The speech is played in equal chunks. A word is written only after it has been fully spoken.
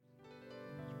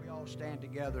all stand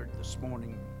together this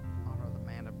morning. Honor the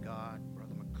man of God,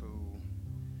 Brother McCool.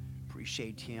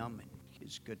 Appreciate him and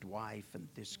his good wife and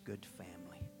this good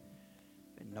family.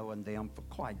 Been knowing them for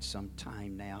quite some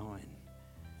time now and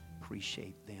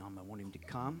appreciate them. I want him to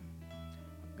come.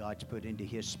 God's put into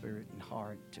his spirit and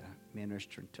heart to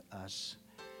minister to us.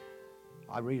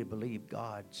 I really believe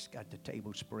God's got the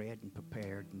table spread and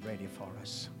prepared and ready for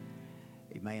us.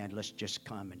 Amen. Let's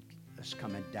come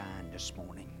and dine this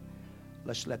morning.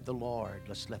 Let's let the Word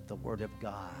of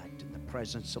God and the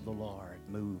presence of the Lord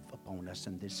move upon us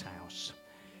in this house,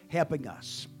 helping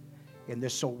us in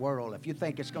this old world. If you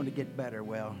think it's going to get better,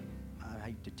 well, I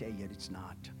hate to tell you it's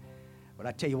not. But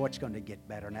I tell you what's going to get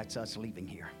better, and that's us leaving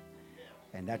here.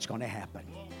 And that's going to happen.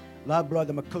 Love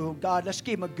Brother McCool. God, let's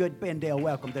give him a good Bendale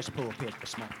welcome this pulpit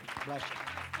this morning. Bless you.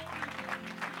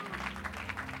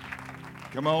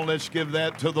 Come on, let's give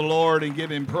that to the Lord and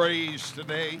give him praise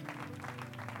today.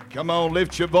 Come on,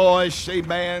 lift your voice.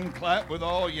 Amen. Clap with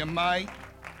all your might.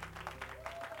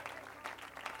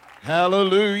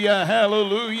 Hallelujah,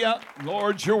 hallelujah.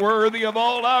 Lord, you're worthy of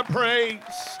all our praise.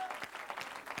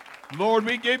 Lord,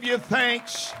 we give you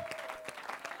thanks.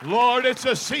 Lord, it's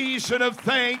a season of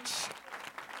thanks.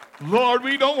 Lord,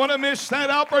 we don't want to miss that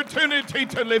opportunity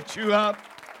to lift you up,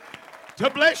 to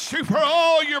bless you for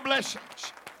all your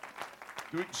blessings,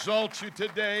 to exalt you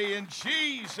today in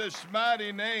Jesus'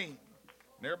 mighty name.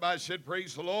 And everybody said,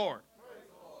 praise the Lord. Praise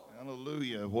the Lord.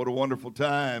 Hallelujah. What a wonderful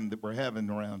time that we're having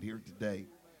around here today.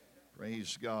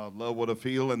 Praise God. Love what I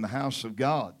feel in the house of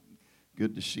God.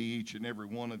 Good to see each and every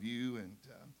one of you and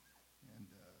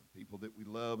people that we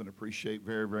love and appreciate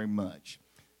very, very much.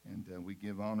 And we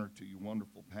give honor to your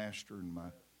wonderful pastor and my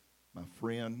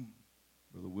friend,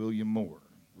 Brother William Moore.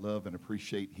 Love and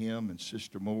appreciate him and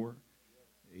Sister Moore.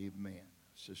 Amen.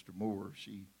 Sister Moore,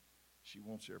 she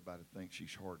wants everybody to think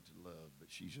she's hard to love, but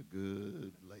she's a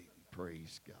good lady.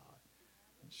 Praise God.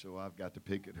 And so I've got to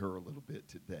pick at her a little bit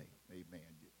today. Amen.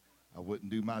 I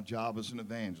wouldn't do my job as an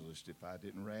evangelist if I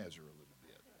didn't razz her a little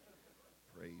bit.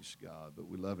 Praise God. But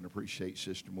we love and appreciate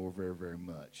Sister Moore very, very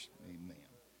much. Amen.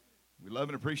 We love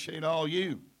and appreciate all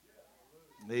you.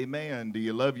 Amen. Do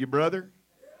you love your brother?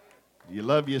 Do you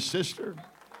love your sister?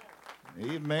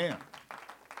 Amen.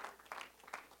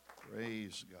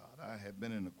 Praise God. I have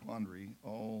been in a quandary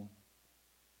all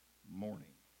morning.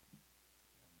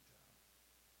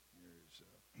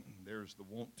 And, there's the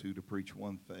want to preach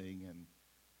one thing and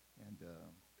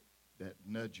that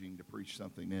nudging to preach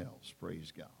something else.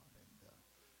 Praise God. And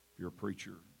if you're a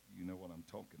preacher, you know what I'm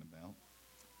talking about.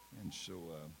 And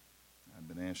so I've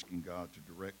been asking God to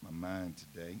direct my mind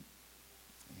today.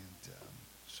 And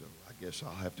so I guess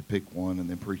I'll have to pick one and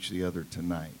then preach the other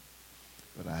tonight.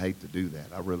 But I hate to do that.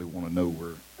 I really want to know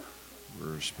where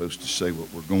we're supposed to say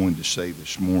what we're going to say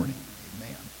this morning.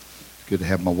 Amen. It's good to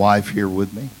have my wife here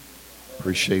with me.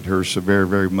 Appreciate her so very,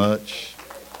 very much.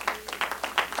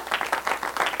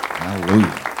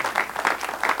 Hallelujah.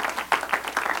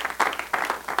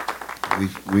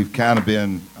 We've kind of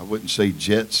been, I wouldn't say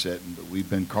jet setting, but we've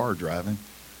been car driving.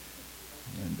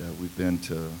 And we've been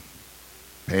to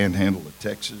Panhandle of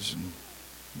Texas and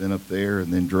been up there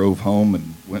and then drove home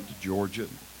and went to Georgia.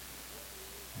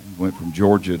 And went from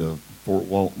Georgia to Fort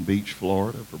Walton Beach,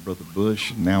 Florida for Brother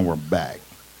Bush, and now we're back.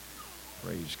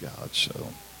 Praise God. So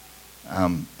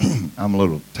I'm a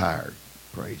little tired.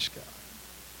 Praise God.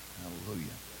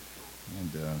 Hallelujah.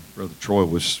 And Brother Troy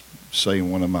was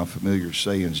saying one of my familiar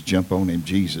sayings, jump on him,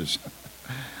 Jesus.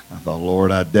 I thought,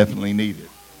 Lord, I definitely need it.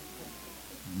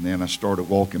 And then I started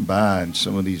walking by, and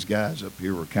some of these guys up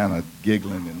here were kind of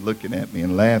giggling and looking at me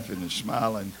and laughing and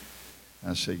smiling.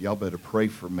 I said, y'all better pray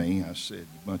for me. I said,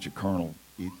 a bunch of carnal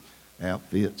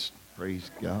outfits. Praise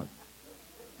God.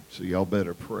 So y'all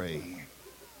better pray.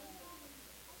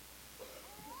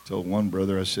 Told one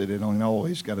brother, I said, it ain't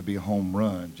always got to be a home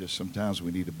run. Just sometimes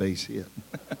we need a base hit.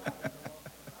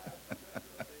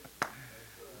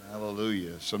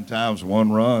 Hallelujah. Sometimes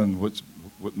one run,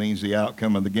 what means the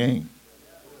outcome of the game.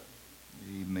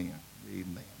 Amen.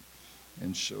 Amen.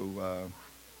 And so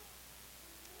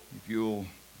if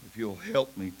you'll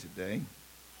help me today,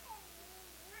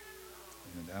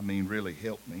 and I mean really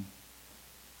help me,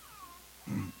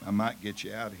 I might get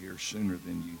you out of here sooner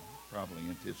than you probably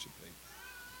anticipate.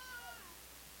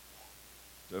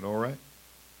 Is that all right?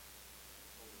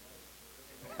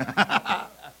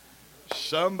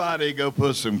 Somebody go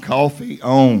put some coffee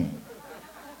on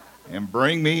and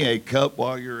bring me a cup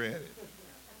while you're at it.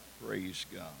 Praise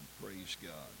God. Praise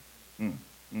God.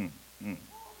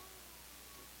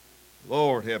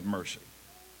 Lord, have mercy.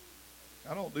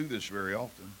 I don't do this very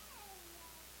often,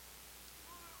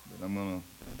 but I'm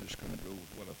just going to go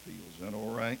with what I feel. Is that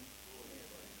all right?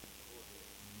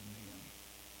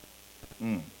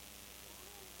 Mm,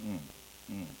 mm,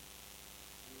 mm.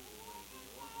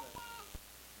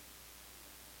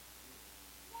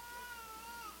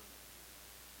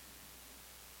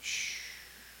 Shh.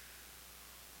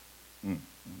 Mm.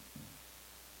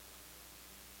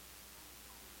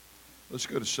 Let's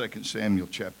go to 2 Samuel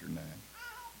chapter 9.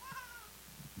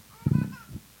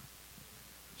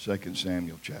 2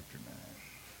 Samuel chapter 9.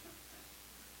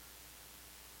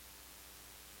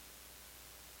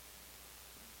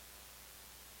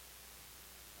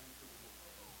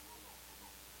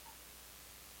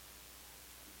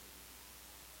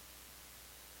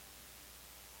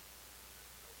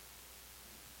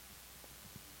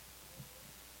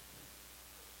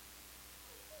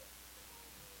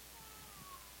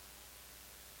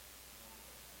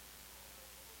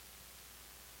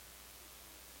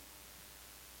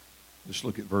 Just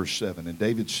look at verse 7. And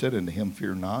David said unto him,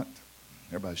 Fear not.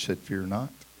 Everybody said, Fear not.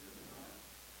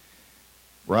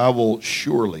 For I will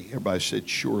surely, everybody said,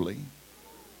 surely,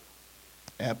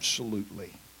 absolutely,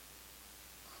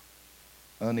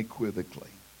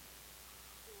 unequivocally,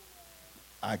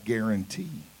 I guarantee,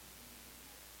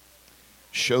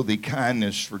 show thee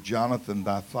kindness for Jonathan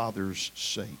thy father's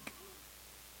sake,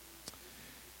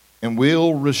 and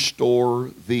will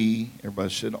restore thee, everybody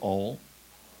said all,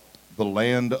 the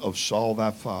land of Saul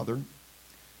thy father,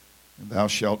 and thou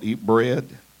shalt eat bread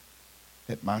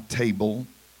at my table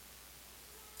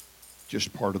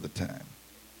just part of the time.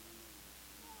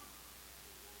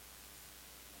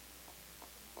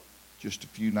 Just a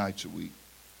few nights a week.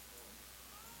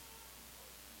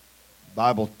 The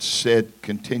Bible said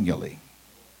continually.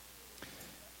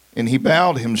 And he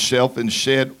bowed himself and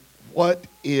said, What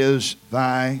is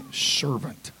thy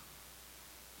servant?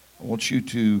 I want you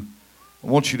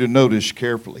to notice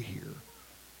carefully here.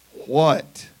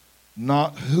 What,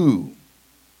 not who.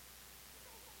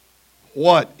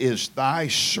 What is thy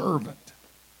servant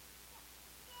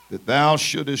that thou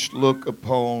shouldest look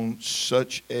upon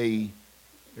such a,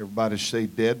 everybody say,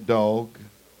 dead dog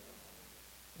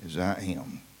as I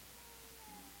am?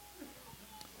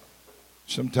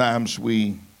 Sometimes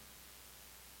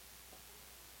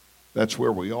that's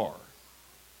where we are.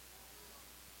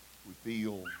 We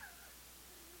feel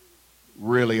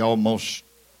really almost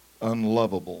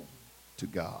unlovable to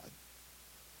God.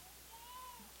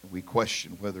 We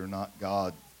question whether or not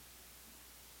God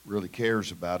really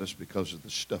cares about us because of the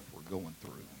stuff we're going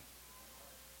through.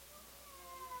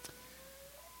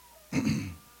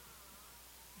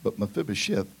 But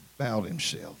Mephibosheth bowed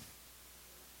himself.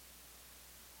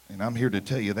 And I'm here to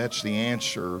tell you that's the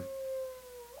answer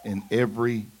in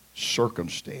every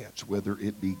circumstance, whether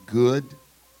it be good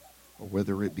or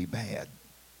whether it be bad,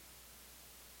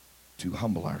 to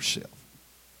humble ourselves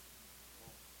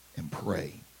and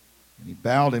pray. And he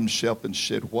bowed himself and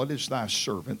said, What is thy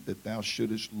servant that thou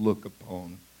shouldest look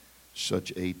upon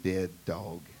such a dead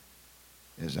dog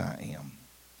as I am?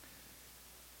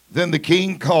 Then the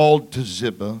king called to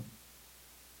Ziba,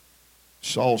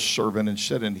 Saul's servant, and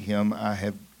said unto him, I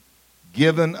have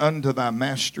given unto thy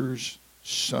master's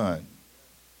son.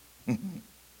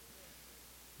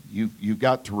 You've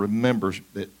got to remember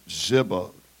that Ziba,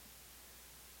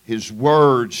 his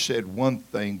words said one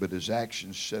thing, but his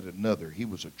actions said another. He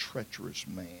was a treacherous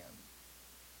man.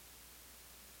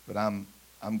 But I'm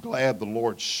glad the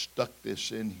Lord stuck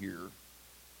this in here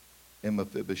in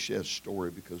Mephibosheth's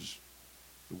story, because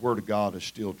the Word of God is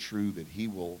still true, that he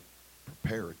will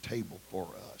prepare a table for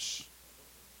us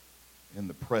in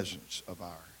the presence of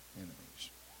our enemies.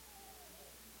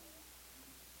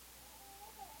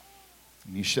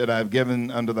 And he said, I have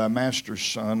given unto thy master's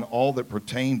son all that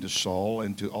pertained to Saul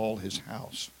and to all his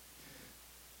house.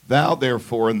 Thou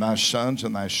therefore and thy sons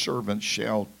and thy servants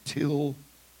shall till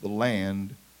the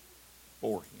land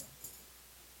for him.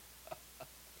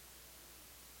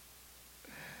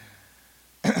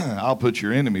 I'll put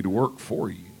your enemy to work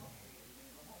for you.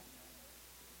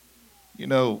 You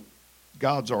know,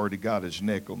 God's already got his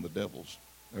neck on the devil's,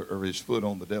 or his foot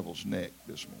on the devil's neck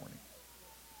this morning.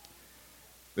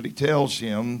 But he tells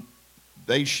him,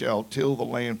 they shall till the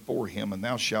land for him, and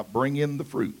thou shalt bring in the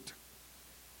fruit,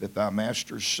 that thy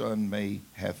master's son may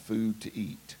have food to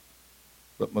eat.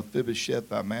 But Mephibosheth,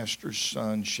 thy master's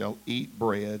son, shall eat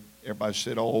bread, everybody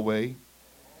said always,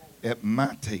 at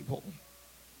my table.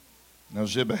 Now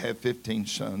Ziba had 15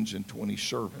 sons and 20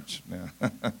 servants. Now,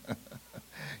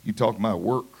 you talk about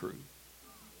work crew.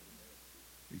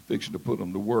 He's fixing to put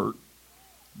them to work.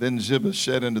 Then Ziba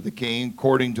said unto the king,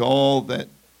 according to all that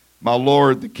my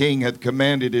lord the king hath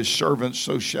commanded his servants,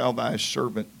 so shall thy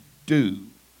servant do.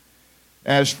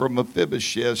 As for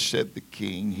Mephibosheth, said the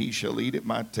king, he shall eat at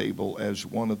my table as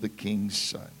one of the king's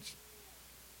sons.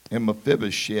 And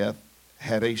Mephibosheth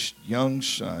had a young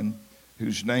son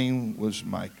whose name was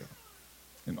Micah.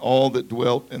 And all that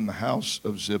dwelt in the house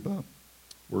of Ziba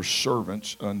were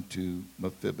servants unto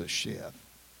Mephibosheth.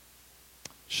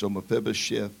 So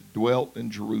Mephibosheth dwelt in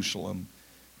Jerusalem,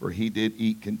 for he did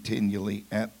eat continually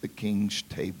at the king's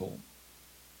table,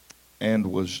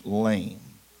 and was lame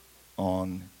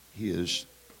on his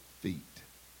feet.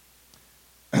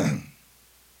 I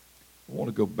want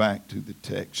to go back to the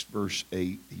text, verse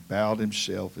 8. He bowed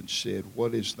himself and said,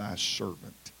 What is thy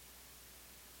servant,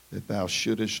 that thou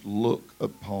shouldest look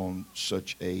upon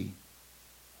such a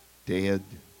dead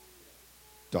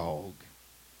dog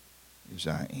as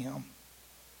I am?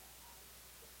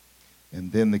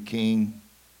 And then the king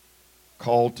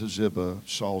called to Ziba,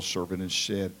 Saul's servant, and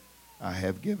said, I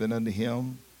have given unto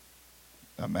him,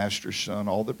 thy master's son,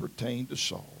 all that pertained to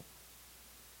Saul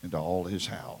and to all his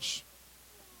house.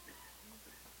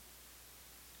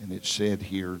 And it said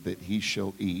here that he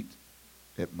shall eat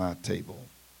at my table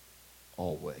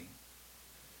always.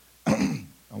 I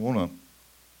want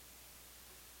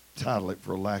to title it,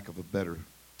 for lack of a better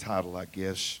title, I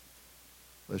guess.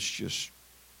 Let's just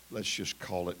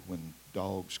call it When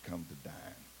Dogs Come to Dine.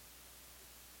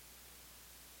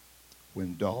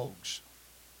 When dogs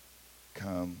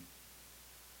come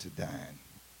to dine.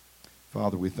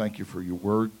 Father, we thank you for your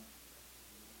word.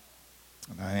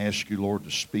 And I ask you, Lord,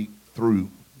 to speak through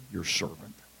your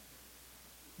servant.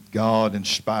 God, in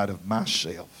spite of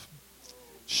myself,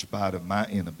 in spite of my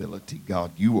inability,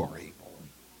 God, you are able.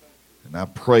 And I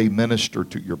pray, minister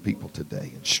to your people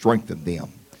today and strengthen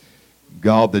them.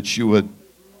 God, that you would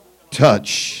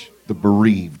touch the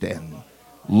bereaved and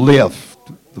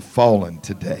lift the fallen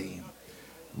today.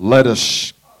 Let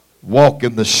us walk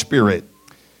in the Spirit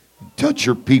and touch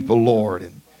your people, Lord,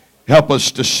 and help us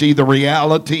to see the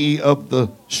reality of the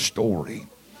story.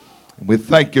 And we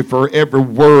thank you for every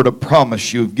word of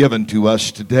promise you've given to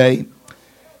us today.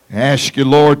 I ask you,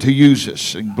 Lord, to use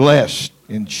us and bless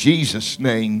in Jesus'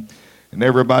 name. And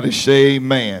everybody say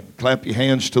amen. Clap your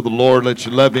hands to the Lord. Let's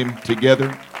love him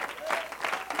together.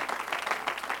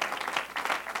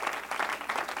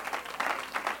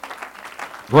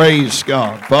 Praise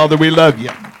God. Father, we love you.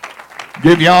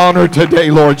 Give you honor today,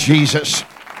 Lord Jesus.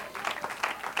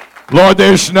 Lord,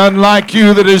 there's none like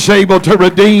you that is able to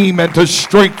redeem and to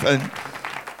strengthen,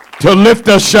 to lift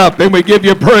us up, and we give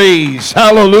you praise.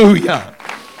 Hallelujah.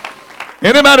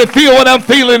 Anybody feel what I'm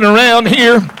feeling around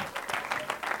here?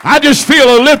 I just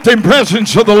feel a lifting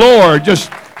presence of the Lord just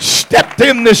stepped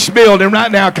in this building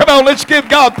right now. Come on, let's give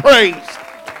God praise.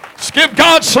 Let's give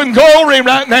God some glory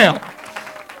right now.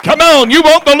 Come on, you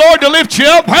want the Lord to lift you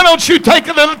up? Why don't you take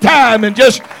a little time and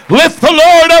just lift the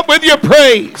Lord up with your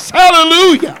praise?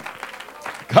 Hallelujah.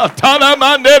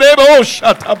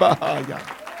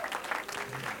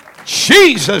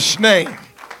 Jesus' name.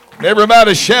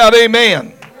 Everybody shout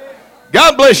amen.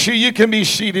 God bless you. You can be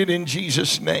seated in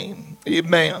Jesus' name.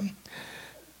 Amen.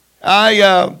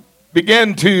 I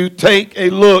began to take a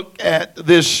look at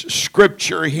this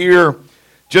scripture here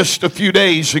just a few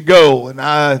days ago, and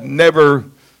I've never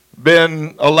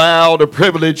been allowed or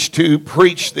privileged to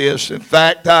preach this. In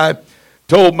fact, I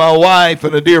told my wife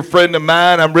and a dear friend of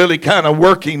mine, I'm really kind of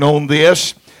working on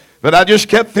this, but I just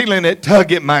kept feeling it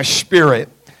tug at my spirit.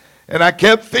 And I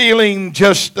kept feeling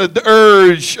just the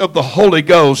urge of the Holy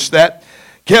Ghost that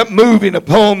kept moving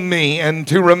upon me, and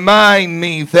to remind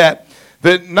me that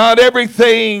not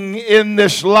everything in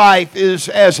this life is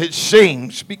as it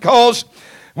seems, because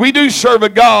we do serve a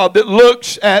God that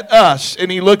looks at us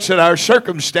and he looks at our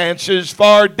circumstances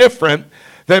far different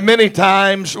than many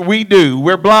times we do.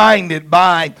 We're blinded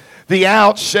by the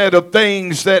outset of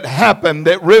things that happen,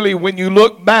 that really when you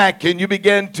look back and you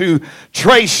begin to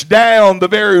trace down the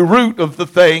very root of the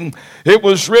thing, it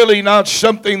was really not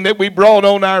something that we brought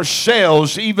on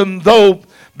ourselves, even though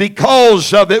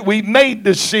because of it we made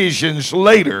decisions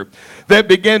later that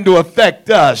begin to affect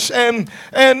us. And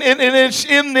it's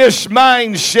in this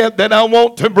mindset that I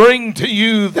want to bring to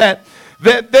you that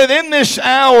in this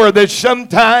hour that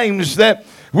sometimes that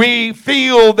we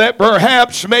feel that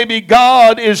perhaps maybe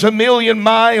God is a million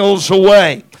miles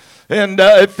away. And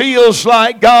it feels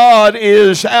like God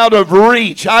is out of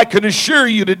reach. I can assure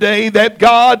you today that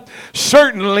God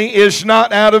certainly is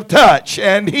not out of touch.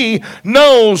 And he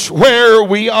knows where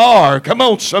we are. Come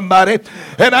on, somebody.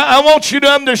 And I want you to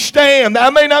understand, I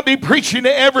may not be preaching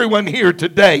to everyone here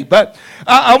today, but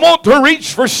I want to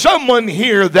reach for someone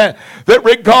here that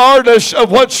regardless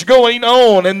of what's going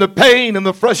on and the pain and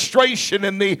the frustration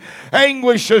and the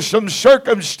anguish of some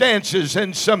circumstances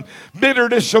and some bitter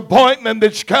disappointment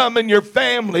that's come in your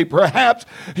family, perhaps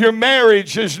your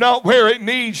marriage is not where it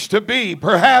needs to be.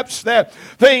 Perhaps that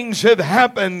things have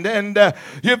happened and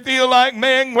you feel like,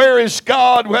 man, where is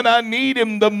God when I need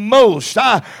Him the most?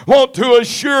 I want to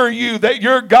assure you that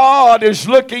your God is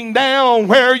looking down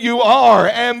where you are,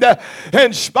 and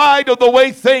in spite of the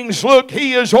way things look,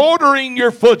 He is ordering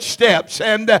your footsteps,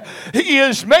 and He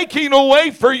is making a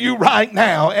way for you right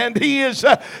now, and He is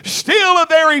still a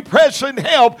very present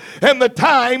help in the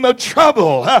time of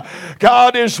trouble.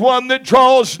 God is one that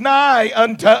draws nigh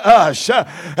unto us.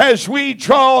 As we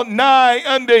draw nigh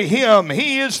unto Him,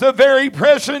 He is the very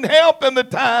present help in the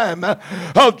time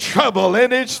of trouble,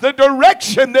 and it's the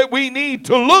direction that we need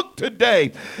to look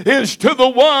today is to the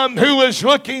one who is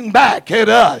looking back at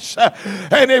us.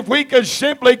 And if we could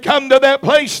simply come to that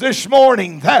place this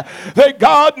morning that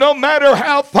God, no matter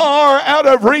how far out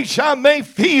of reach I may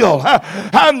feel,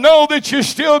 I know that you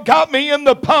still got me in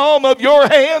the palm of your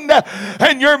hand,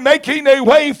 and you're making a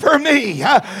way for me,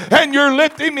 and you're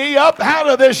lifting me up out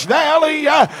of this valley,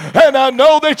 and I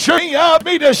know that you're up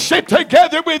me to sit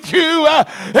together with you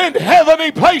in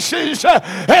heavenly places,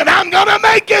 and I'm going to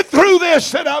make it through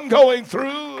this that I'm going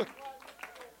through.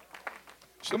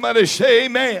 Somebody say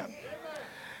amen.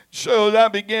 So I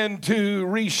began to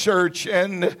research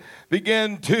and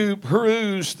began to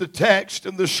peruse the text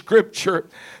and the scripture.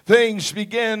 Things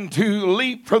began to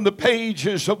leap from the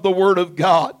pages of the Word of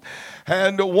God.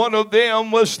 And one of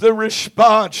them was the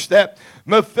response that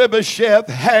Mephibosheth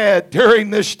had during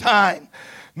this time.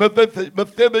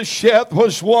 Mephibosheth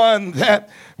was one that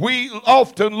we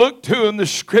often look to in the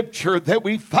scripture, that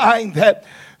we find that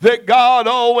God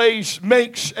always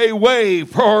makes a way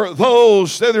for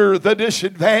those that are the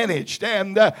disadvantaged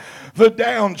and the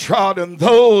downtrodden,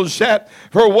 those that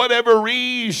for whatever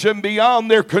reason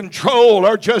beyond their control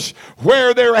are just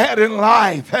where they're at in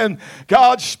life. And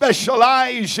God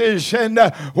specializes in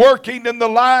working in the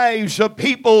lives of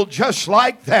people just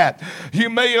like that.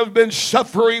 You may have been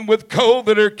suffering with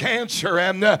COVID or cancer,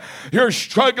 and you're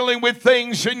struggling with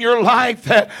things in your life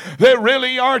that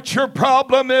really aren't your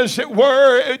problem, as it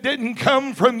were. It didn't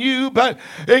come from you, but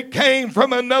it came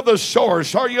from another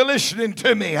source. Are you listening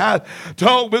to me? I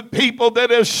talk with people that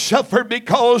have suffered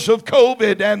because of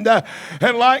COVID,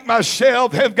 and like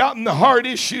myself have gotten the heart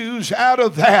issues out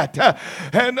of that,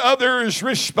 and others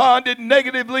responded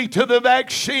negatively to the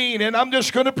vaccine. And I'm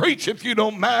just going to preach, if you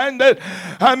don't mind, that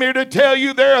I'm here to tell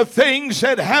you there are things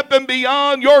that happen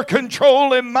beyond your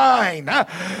control and mine,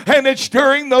 and it's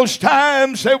during those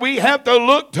times that we have to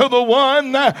look to the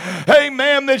one,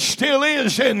 amen, that still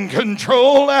is in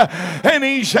control, and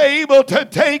He's able to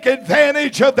take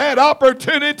advantage of that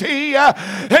opportunity,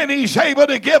 and He's able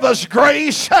to give us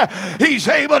grace. He's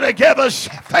able to give us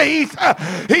faith.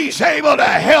 He's able to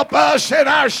help us in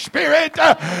our spirit.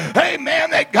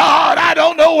 Amen. That God, I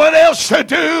don't know what else to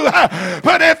do,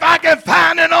 but if I can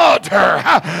find an altar,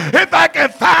 if I can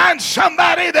find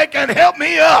somebody that can help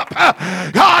me up,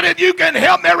 God, if you can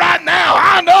help me right now,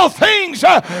 I know things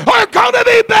are going to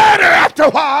be better after a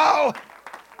while.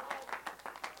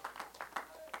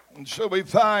 And so we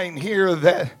find here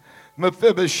that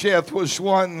Mephibosheth was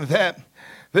one that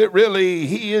really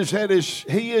he is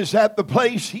at the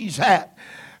place he's at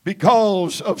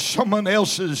because of someone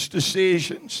else's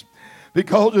decisions,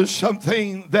 because of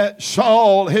something that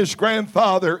Saul, his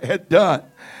grandfather, had done.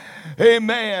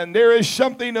 Amen. There is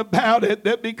something about it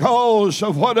that because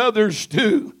of what others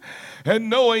do,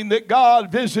 and knowing that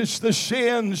God visits the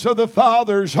sins of the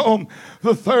fathers on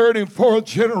the third and fourth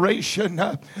generation,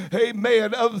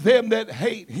 amen, of them that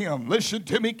hate Him. Listen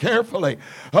to me carefully.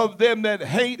 Of them that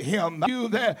hate Him.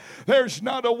 That there's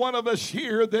not a one of us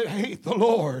here that hate the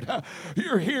Lord.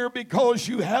 You're here because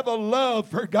you have a love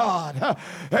for God.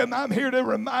 And I'm here to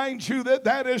remind you that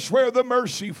that is where the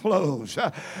mercy flows.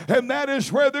 And that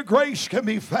is where the grace can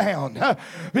be found.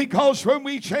 Because when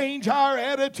we change our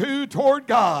attitude toward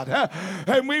God,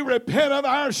 and we repent of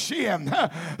our sin,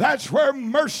 that's where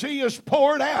mercy is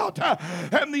poured out,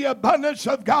 and the abundance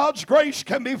of God's grace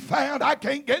can be found. I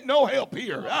can't get no help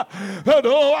here, but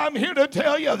I'm here to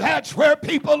tell you that's where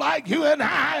people like you and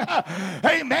I,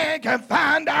 amen, can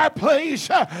find our place,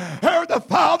 where the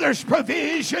Father's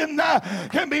provision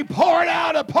can be poured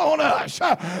out upon us.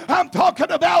 I'm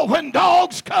talking about when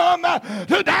dogs come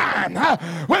to dine,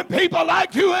 when people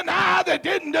like you and I that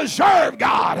didn't deserve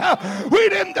God, we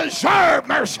didn't deserve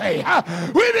mercy,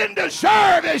 we didn't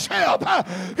deserve His help.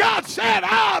 God said,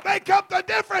 I'll make up the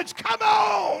difference. Come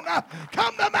on,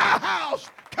 come to my house,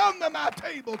 come to my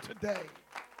table today.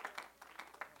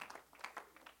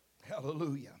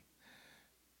 Hallelujah.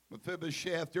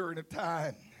 Mephibosheth, during a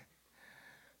time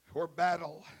where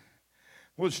battle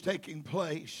was taking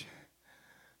place,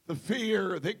 the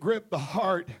fear that gripped the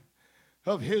heart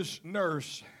of his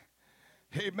nurse,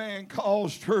 amen,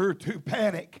 caused her to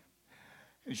panic.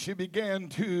 And she began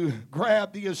to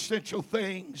grab the essential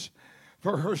things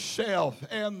for herself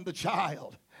and the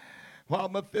child. While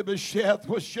Mephibosheth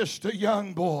was just a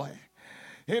young boy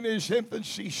in his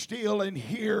infancy still, and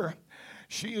here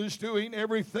she is doing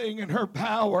everything in her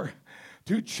power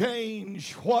to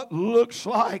change what looks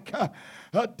like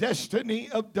a destiny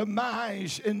of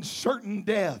demise and certain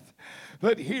death.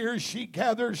 But here she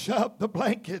gathers up the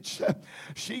blankets.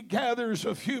 She gathers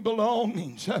a few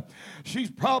belongings. She's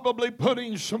probably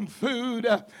putting some food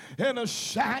in a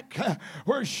sack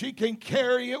where she can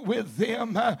carry it with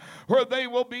them, where they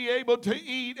will be able to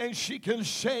eat and she can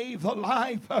save the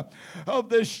life of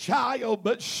this child.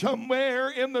 But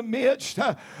somewhere in the midst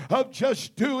of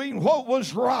just doing what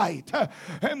was right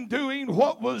and doing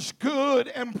what was good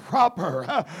and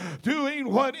proper, doing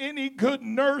what any good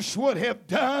nurse would have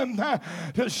done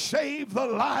to save the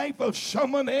life of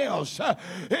someone else,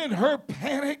 in her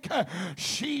panic,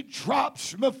 she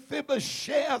drops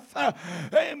Mephibosheth,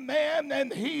 amen,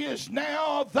 and he is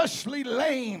now thusly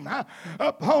lame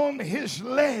upon his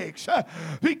legs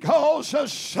because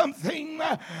of something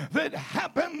that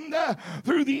happened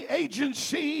through the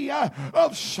agency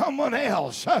of someone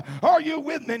else. Are you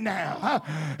with me now?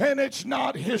 And it's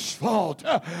not his fault.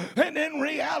 And in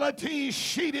reality,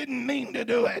 she didn't mean to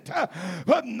do it.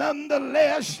 But nonetheless,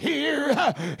 here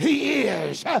he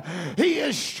is. He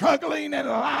is struggling in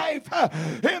life,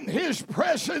 in his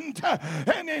present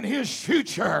and in his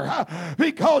future,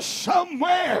 because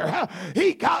somewhere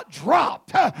he got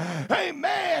dropped.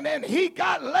 Amen. And he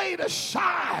got laid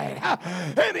aside.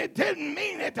 And it didn't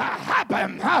mean it to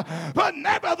happen. But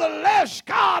nevertheless,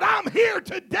 God, I'm here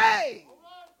today.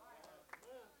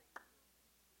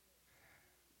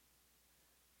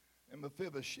 And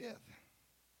Mephibosheth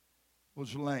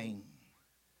was lame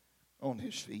on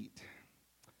his feet.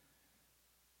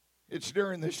 It's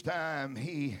during this time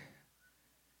he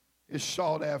is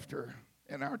sought after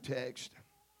in our text.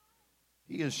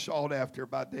 He is sought after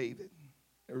by David.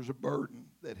 There's a burden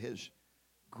that has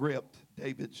gripped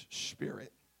David's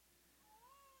spirit.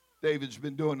 David's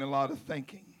been doing a lot of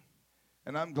thinking,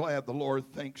 and I'm glad the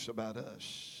Lord thinks about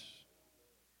us.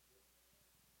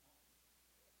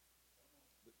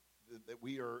 That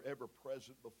we are ever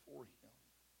present before him.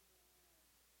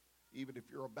 Even if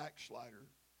you're a backslider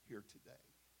here today.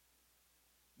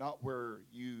 Not where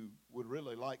you would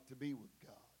really like to be with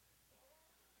God.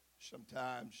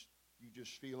 Sometimes you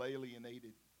just feel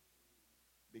alienated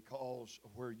because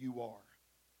of where you are.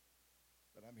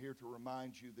 But I'm here to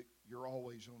remind you that you're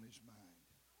always on his mind.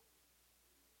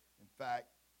 In fact,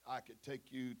 I could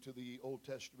take you to the Old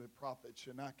Testament prophets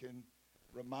and I can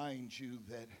remind you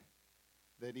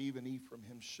that even Ephraim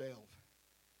himself,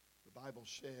 the Bible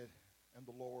said, and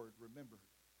the Lord remembered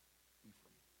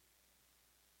Ephraim,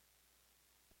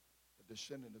 a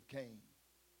descendant of Cain,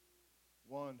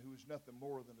 one who is nothing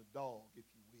more than a dog, if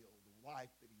you will, the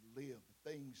life that he lived, the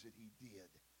things that he did,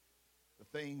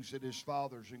 the things that his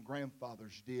fathers and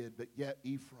grandfathers did, but yet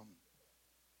Ephraim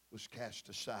was cast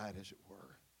aside, as it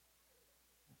were.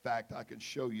 In fact, I can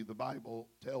show you, the Bible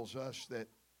tells us that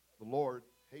the Lord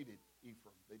hated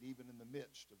Ephraim, that even in the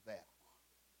midst of that,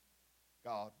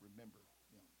 God remembered.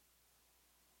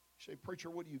 You say, preacher,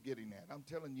 what are you getting at? I'm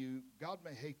telling you, God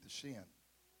may hate the sin.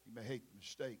 He may hate the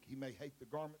mistake. He may hate the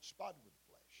garment spotted with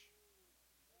flesh.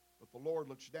 But the Lord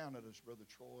looks down at us, Brother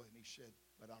Troy, and he said,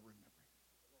 but I remember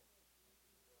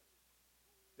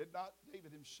him. Did not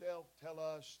David himself tell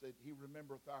us that he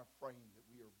remembereth our frame, that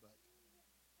we are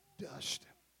but dust?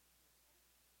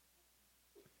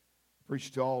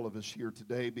 Preach to all of us here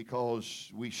today, because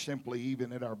we simply,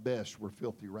 even at our best, we're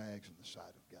filthy rags in the sight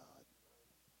of God.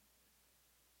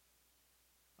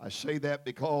 I say that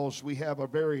because we have a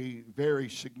very, very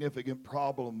significant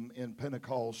problem in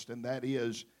Pentecost, and that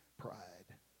is pride.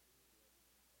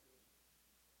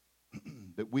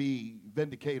 That we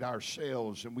vindicate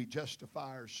ourselves and we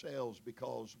justify ourselves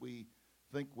because we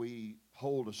think we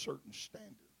hold a certain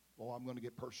standard. Well, I'm going to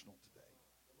get personal today.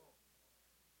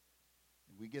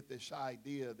 And we get this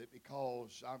idea that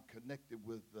because I'm connected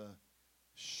with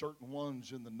certain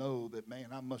ones in the know that, man,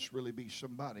 I must really be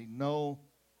somebody. No.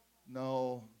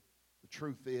 The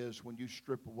truth is, when you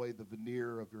strip away the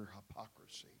veneer of your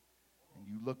hypocrisy and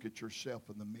you look at yourself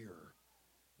in the mirror,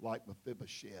 like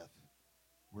Mephibosheth,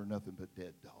 we're nothing but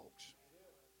dead dogs.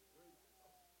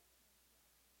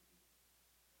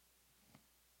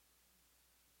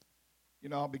 You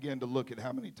know, I began to look at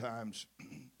how many times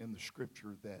in the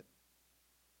scripture that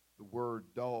the word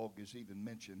dog is even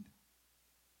mentioned.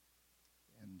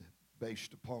 And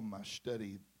based upon my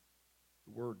study,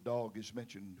 the word dog is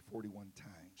mentioned 41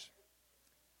 times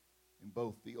in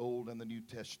both the Old and the New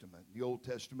Testament. In the Old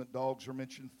Testament, dogs are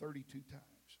mentioned 32 times.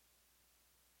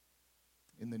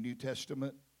 In the New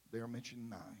Testament, they are mentioned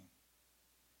 9.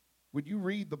 When you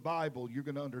read the Bible, you're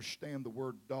going to understand the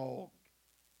word dog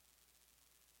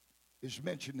is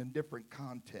mentioned in different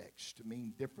contexts to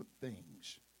mean different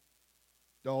things.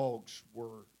 Dogs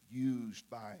were used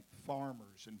by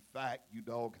farmers. In fact, you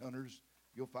dog hunters,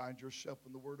 you'll find yourself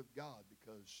in the Word of God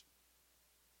because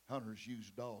hunters use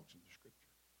dogs in the Scripture.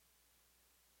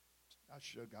 I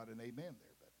should have got an amen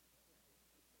there, but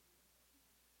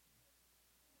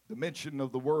the mention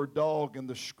of the word dog in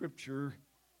the Scripture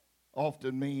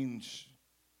often means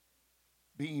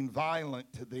being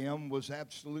violent to them was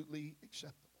absolutely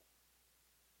acceptable.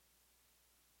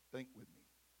 Think with me.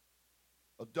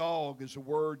 A dog is a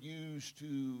word used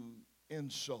to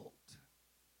insult,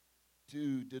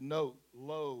 to denote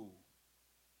low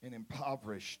and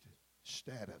impoverished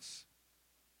status.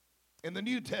 In the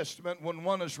New Testament, when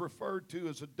one is referred to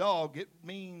as a dog, it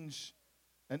means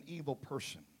an evil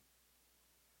person.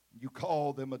 You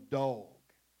call them a dog.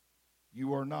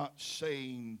 You are not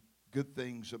saying good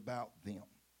things about them.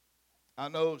 I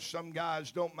know some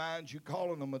guys don't mind you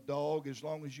calling them a dog as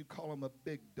long as you call them a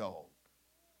big dog.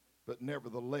 But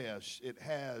nevertheless, it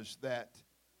has that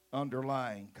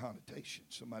underlying connotation.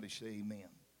 Somebody say amen.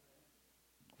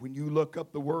 When you look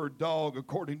up the word dog,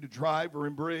 according to Driver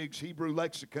and Briggs Hebrew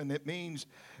Lexicon, it means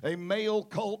a male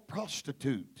cult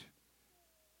prostitute.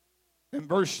 In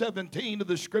verse 17 of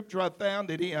the scripture I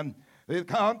found it in, the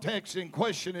context in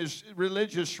question is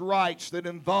religious rites that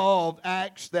involve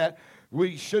acts that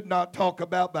we should not talk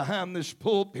about behind this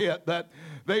pulpit, that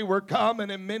they were common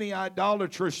in many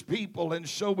idolatrous people, and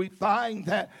so we find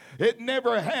that it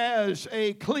never has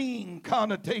a clean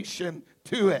connotation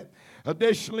to it.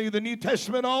 Additionally, the New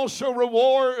Testament also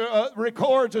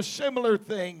records a similar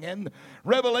thing in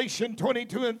Revelation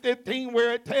 22 and 15,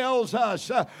 where it tells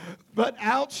us, but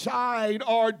outside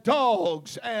are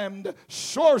dogs and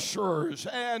sorcerers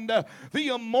and the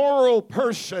immoral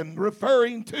person,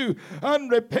 referring to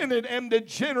unrepentant and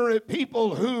degenerate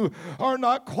people who are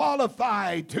not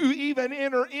qualified to even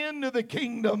enter into the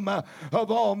kingdom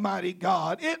of Almighty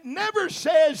God. It never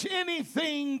says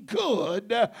anything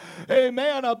good,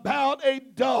 amen, about a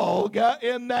dog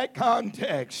in that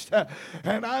context.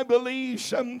 And I believe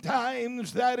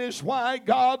sometimes that is why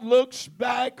God looks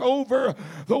back over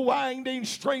the winding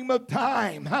stream of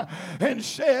time and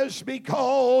says,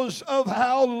 because of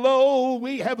how low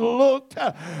we have looked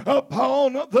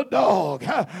upon the dog,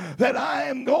 that I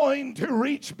am going to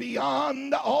reach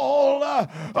beyond all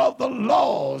of the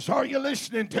laws. Are you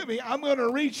listening to me? I'm going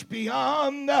to reach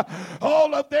beyond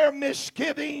all of their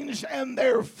misgivings and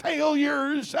their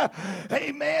failures.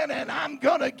 Amen. And I'm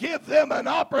going to give them an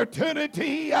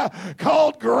opportunity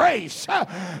called grace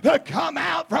to come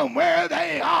out from where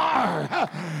they are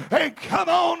and come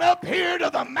on up here to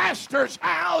the Master's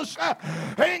house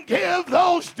and give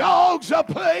those dogs a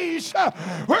place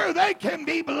where they can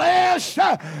be blessed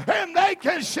and they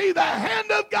can see the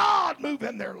hand of God move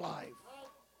in their life.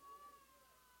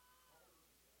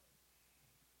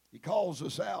 He calls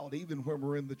us out even when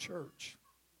we're in the church.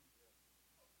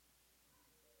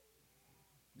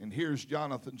 And here's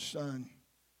Jonathan's son,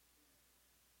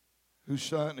 whose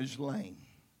son is lame,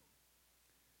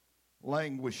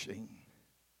 languishing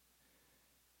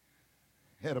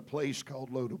at a place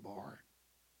called Lodabar.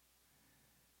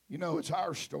 You know, it's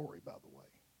our story, by the way.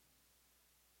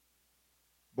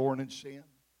 Born in sin,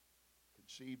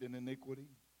 conceived in iniquity.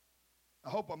 I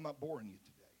hope I'm not boring you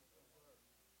today.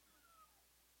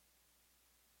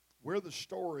 We're the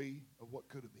story of what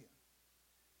could have been.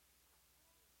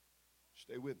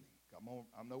 Stay with me. Come on,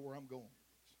 I know where I'm going with this.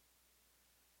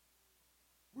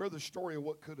 We're the story of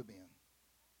what could have been.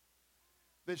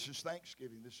 This is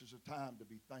Thanksgiving. This is a time to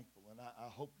be thankful, and I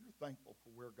hope you're thankful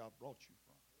for where God brought you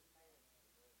from.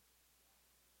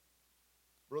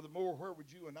 Brother Moore, where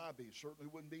would you and I be?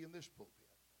 Certainly wouldn't be in this pulpit.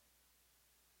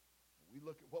 We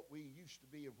look at what we used to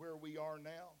be and where we are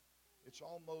now, it's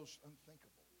almost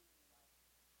unthinkable.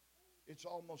 It's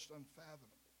almost unfathomable.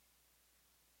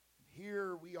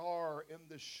 Here we are in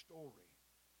this story.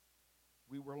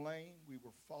 We were lame. We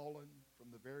were fallen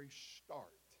from the very start.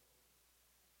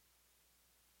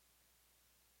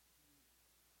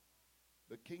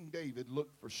 But King David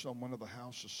looked for someone of the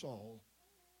house of Saul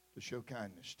to show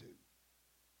kindness to.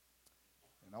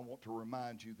 And I want to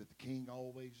remind you that the king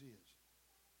always is.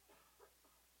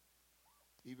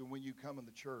 even when you come in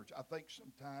the church. I think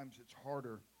sometimes it's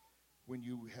harder when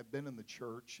you have been in the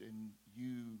church and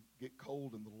you get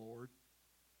cold in the Lord.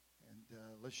 And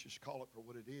let's just call it for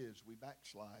what it is. We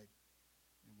backslide,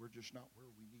 and we're just not where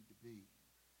we need to be.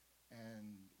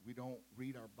 And we don't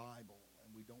read our Bible,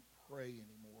 and we don't pray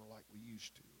anymore like we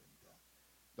used to, and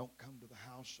don't come to the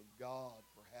house of God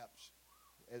perhaps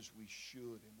as we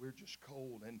should, and we're just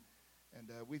cold. And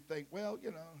we think, well,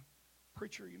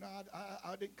 preacher,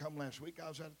 I didn't come last week. I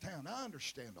was out of town. I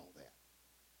understand all that.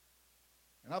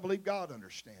 And I believe God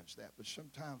understands that. But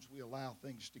sometimes we allow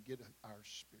things to get our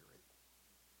spirit.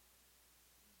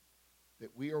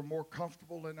 That we are more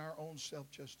comfortable in our own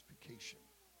self-justification.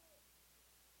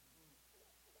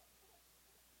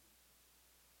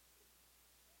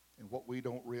 And what we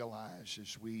don't realize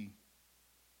is we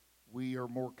are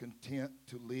more content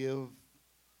to live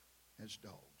as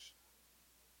dogs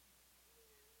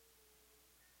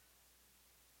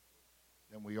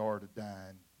than we are to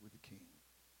dine with the King.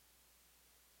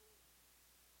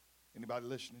 Anybody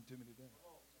listening to me today?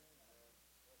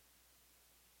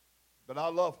 But I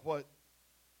love what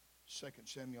 2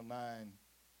 Samuel 9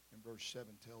 and verse 7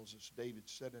 tells us. David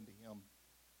said unto him,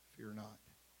 fear not.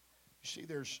 You see,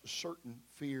 there's a certain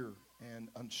fear and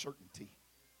uncertainty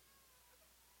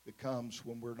that comes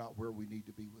when we're not where we need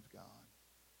to be with God.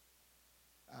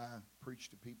 I preach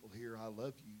to people here, I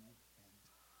love you,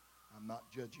 and I'm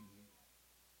not judging you.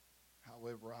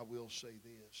 However, I will say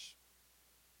this,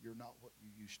 you're not what you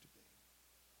used to be.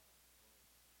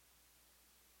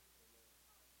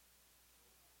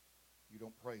 You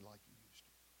don't pray like you used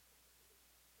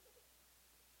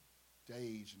to.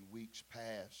 Days and weeks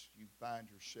pass, you find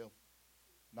yourself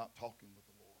not talking with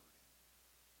the Lord,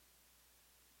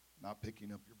 not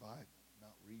picking up your Bible,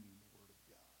 not reading the Word of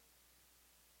God.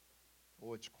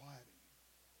 Oh, it's quiet in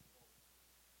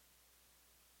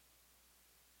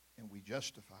here. And we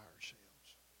justify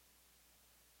ourselves.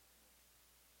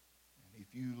 And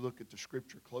if you look at the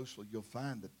Scripture closely, you'll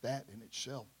find that that in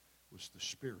itself was the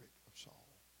spirit of Saul.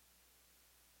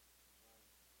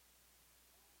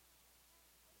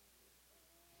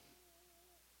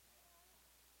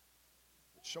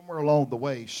 But somewhere along the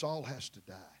way, Saul has to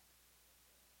die.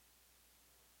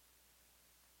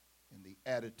 In the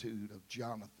attitude of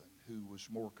Jonathan, who was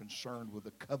more concerned with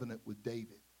a covenant with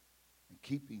David and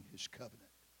keeping his covenant.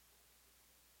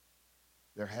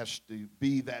 There has to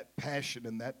be that passion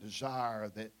and that desire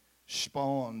that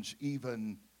spawns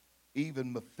even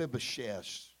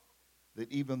Mephibosheth,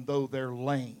 that even though they're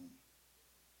lame,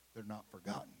 they're not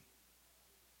forgotten.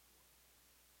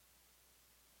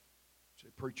 Say,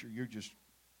 preacher, you're just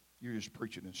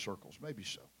preaching in circles. Maybe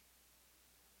so.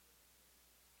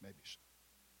 Maybe so.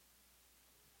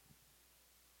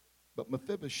 But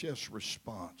Mephibosheth's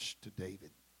response to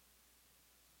David,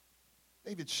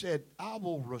 David said, I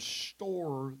will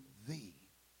restore thee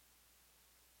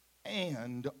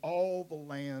and all the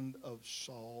land of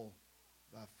Saul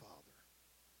thy father,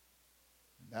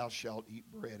 and thou shalt eat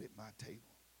bread at my table.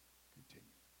 Continue.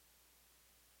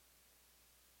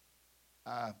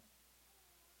 I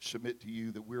submit to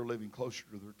you that we're living closer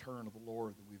to the return of the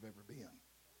Lord than we've ever been.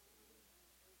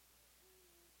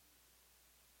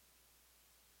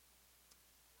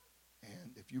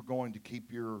 And if you're going to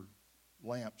keep your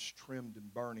lamps trimmed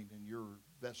and burning and your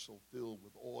vessel filled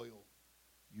with oil,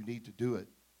 you need to do it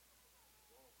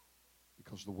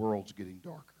because the world's getting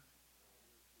darker.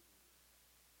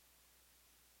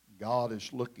 God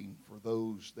is looking for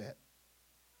those that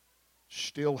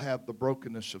still have the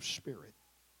brokenness of spirit.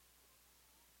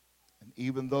 And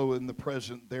even though in the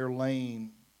present they're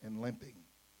lame and limping,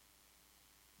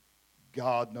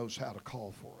 God knows how to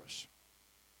call for us.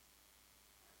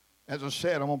 As I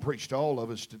said, I'm going to preach to all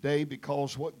of us today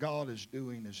because what God is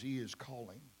doing is He is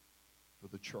calling for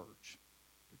the church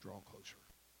to draw closer.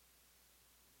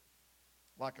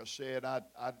 Like I said,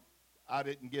 I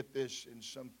didn't get this in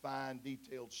some fine,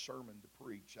 detailed sermon to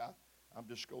preach. I'm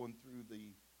just going through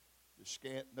the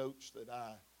scant notes that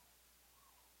I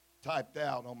typed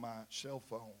out on my cell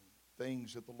phone,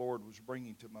 things that the Lord was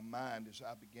bringing to my mind as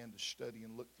I began to study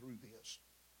and look through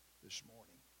this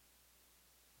morning.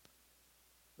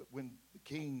 But when the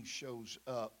King shows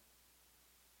up,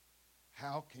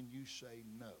 how can you say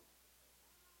no?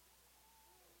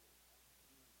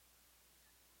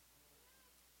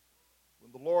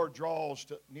 When the Lord draws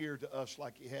near to us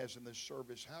like He has in this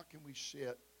service, how can we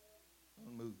sit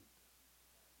unmoved?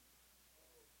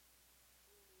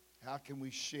 How can we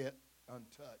sit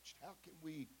untouched? How can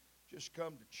we just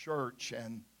come to church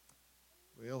and,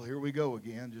 well, here we go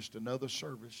again, just another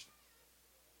service.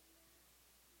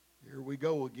 Here we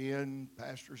go again.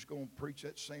 Pastor's going to preach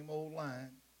that same old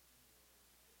line.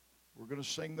 We're going to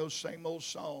sing those same old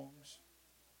songs.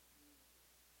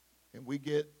 And we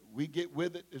get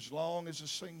with it as long as the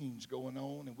singing's going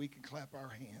on and we can clap our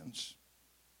hands.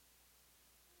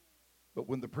 But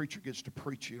when the preacher gets to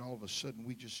preaching, all of a sudden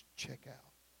we just check out.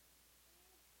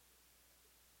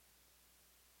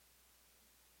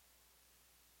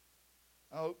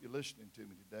 I hope you're listening to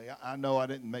me today. I know I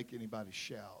didn't make anybody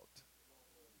shout.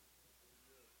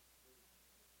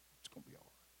 It's going to be all right.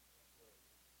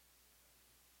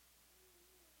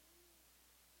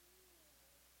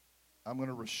 I'm going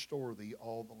to restore thee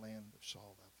all the land of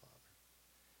Saul thy father.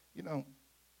 You know,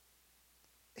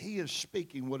 he is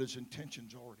speaking what his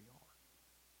intentions already are.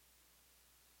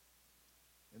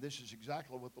 And this is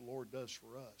exactly what the Lord does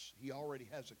for us. He already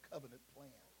has a covenant plan.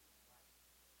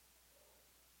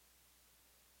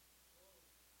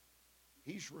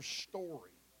 He's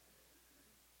restoring.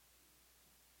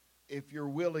 If you're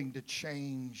willing to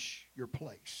change your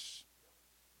place.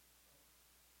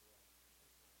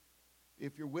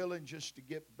 If you're willing just to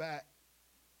get back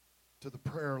to the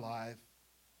prayer life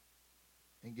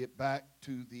and get back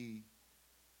to the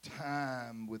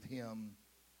time with Him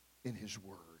in His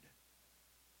Word.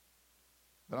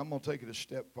 But I'm going to take it a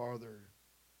step farther,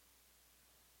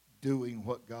 doing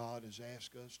what God has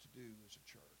asked us to do as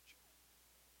a church.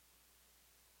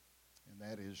 And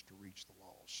that is to reach the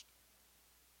lost.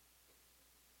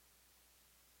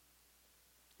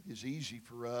 It is easy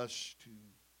for us to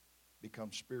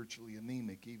become spiritually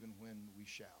anemic even when we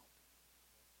shout,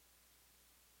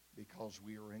 because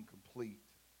we are incomplete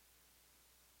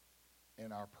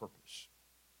in our purpose.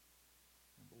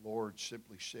 And the Lord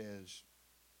simply says,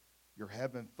 you're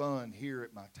having fun here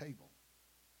at my table,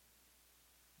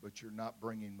 but you're not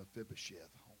bringing Mephibosheth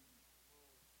home.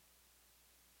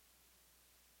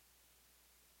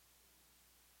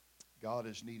 God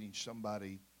is needing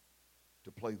somebody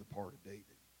to play the part of David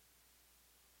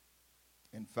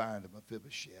and find a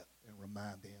Mephibosheth and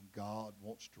remind them God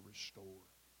wants to restore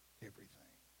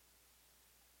everything.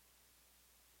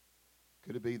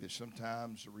 Could it be that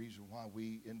sometimes the reason why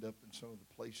we end up in some of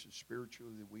the places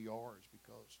spiritually that we are is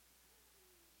because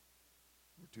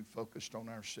we're too focused on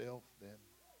ourselves than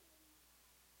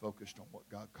focused on what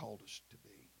God called us to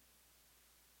be?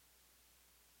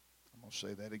 I'm going to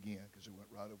say that again because it went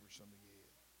right over some of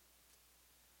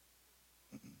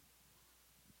your head.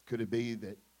 Could it be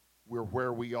that we're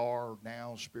where we are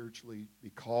now spiritually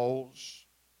because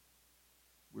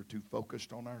we're too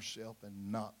focused on ourselves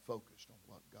and not focused on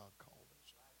what God called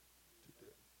us to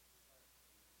do?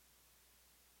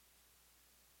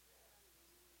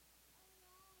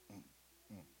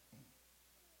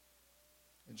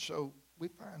 And so we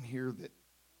find here that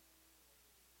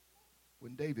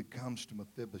when David comes to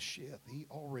Mephibosheth, he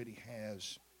already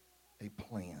has a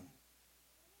plan.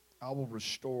 I will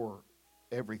restore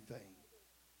everything,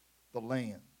 the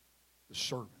land, the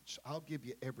servants. I'll give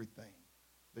you everything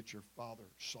that your father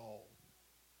Saul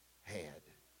had.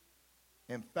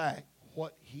 In fact,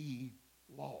 what he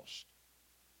lost.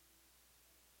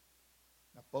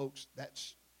 Now, folks,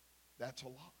 that's a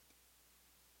lot.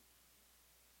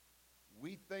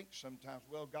 We think sometimes,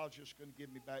 well, God's just going to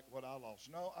give me back what I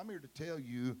lost. No, I'm here to tell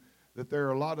you that there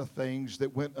are a lot of things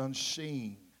that went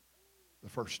unseen the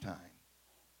first time.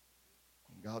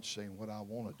 And God's saying, what I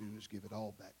want to do is give it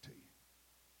all back to you.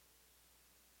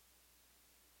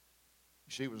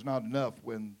 You see, it was not enough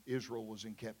when Israel was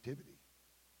in captivity.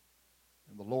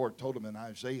 And the Lord told him in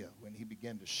Isaiah when he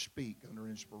began to speak under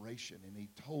inspiration, and he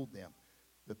told them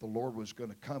that the Lord was going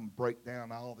to come break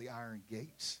down all the iron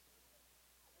gates.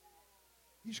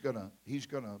 He's going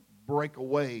to break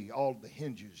away all the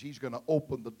hinges. He's going to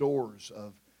open the doors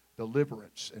of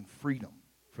deliverance and freedom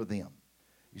for them.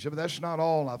 He said, but that's not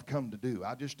all I've come to do.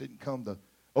 I just didn't come to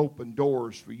open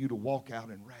doors for you to walk out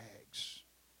in rags.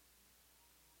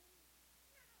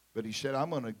 But he said, I'm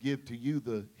going to give to you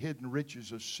the hidden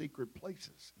riches of secret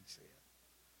places, he said.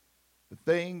 The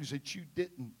things that you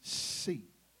didn't see.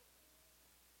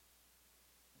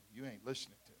 You ain't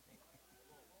listening to me.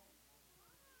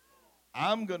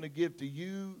 I'm going to give to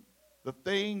you the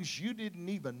things you didn't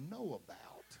even know about.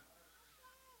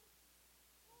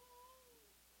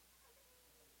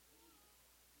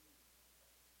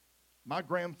 My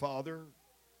grandfather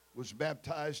was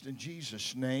baptized in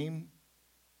Jesus' name,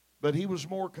 but he was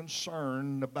more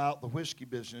concerned about the whiskey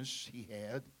business he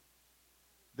had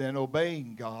than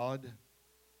obeying God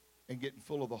and getting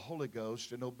full of the Holy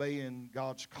Ghost and obeying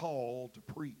God's call to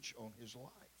preach on his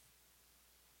life.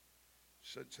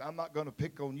 So I'm not going to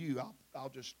pick on you. I'll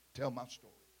just tell my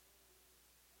story.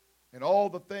 And all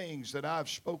the things that I've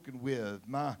spoken with,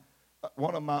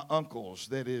 one of my uncles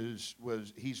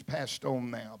he's passed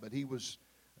on now, but he was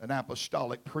an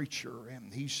apostolic preacher,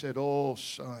 and he said, "Oh,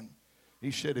 son,"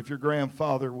 he said, "if your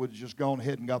grandfather would have just gone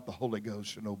ahead and got the Holy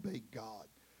Ghost and obeyed God,"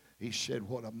 he said,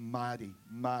 "what a mighty,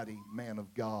 mighty man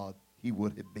of God he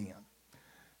would have been."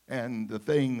 And the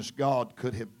things God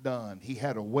could have done. He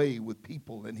had a way with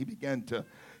people, and he began to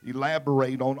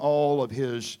elaborate on all of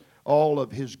his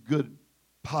good,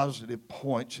 positive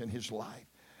points in his life.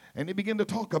 And he began to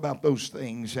talk about those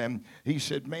things, and he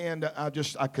said, "Man,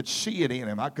 I could see it in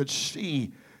him. I could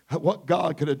see what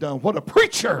God could have done. What a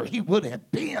preacher he would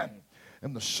have been."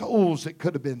 And the souls that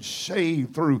could have been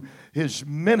saved through his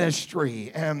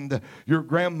ministry. And your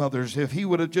grandmothers, if he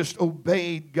would have just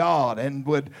obeyed God and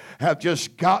would have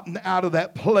just gotten out of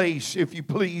that place, if you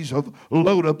please, of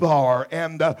Lodabar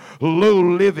and low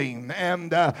living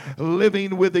and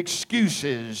living with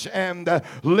excuses and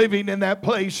living in that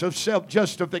place of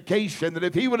self-justification, that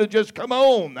if he would have just come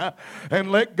on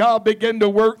and let God begin to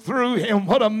work through him,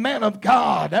 what a man of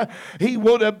God he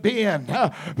would have been.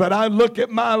 But I look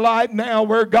at my life now,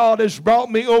 where God has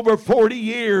brought me over 40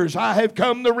 years, I have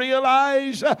come to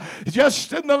realize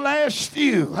just in the last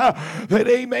few that,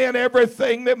 amen,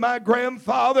 everything that my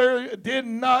grandfather did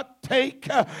not take,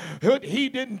 he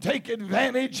didn't take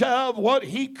advantage of what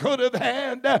he could have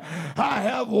had. I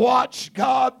have watched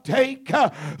God take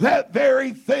that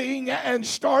very thing and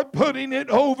start putting it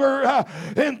over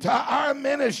into our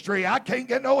ministry. I can't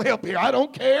get no help here. I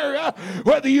don't care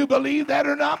whether you believe that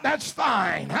or not, that's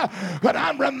fine. But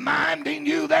I'm reminding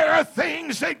you there are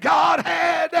things that God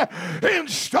had in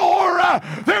store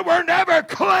that were never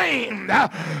claimed.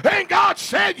 And God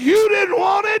said, "You didn't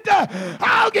want it.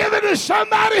 I'll give it to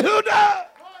somebody who does."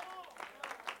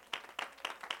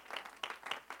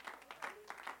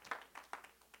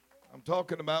 I'm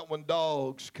talking about when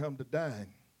dogs come to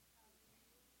dine.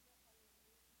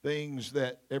 Things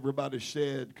that everybody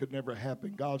said could never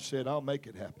happen. God said, "I'll make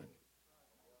it happen."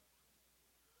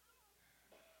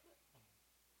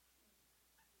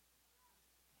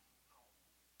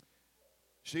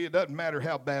 See, it doesn't matter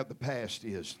how bad the past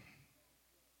is.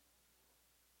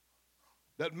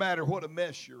 Doesn't matter what a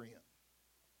mess you're in.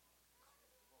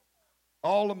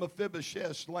 All of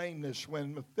Mephibosheth's lameness,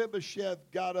 when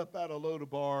Mephibosheth got up out of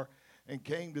Lodabar and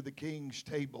came to the king's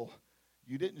table,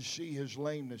 you didn't see his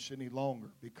lameness any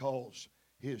longer because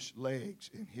his legs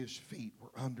and his feet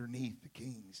were underneath the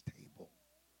king's table.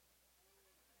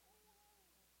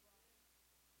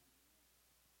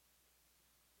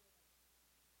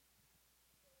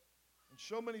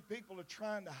 So many people are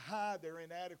trying to hide their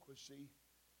inadequacy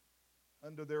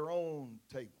under their own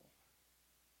table.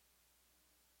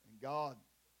 And God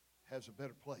has a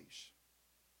better place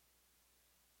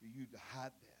for you to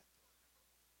hide that.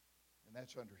 And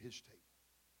that's under his table.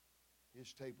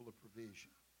 His table of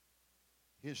provision.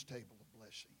 His table of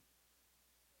blessing.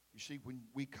 You see, when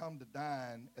we come to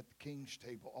dine at the king's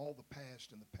table, all the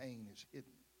past and the pain is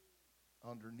hidden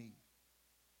underneath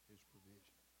his provision.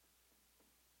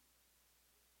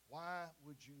 Why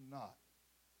would you not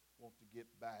want to get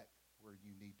back where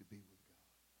you need to be with God?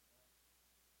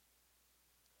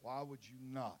 Why would you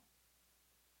not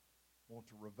want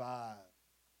to revive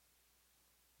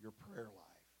your prayer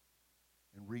life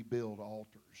and rebuild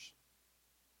altars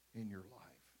in your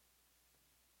life?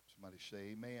 Somebody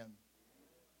say amen.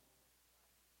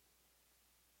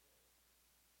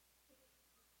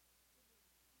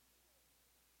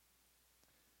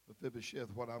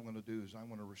 Mephibosheth, what I'm going to do is I'm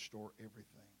going to restore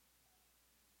everything.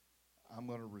 I'm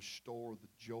going to restore the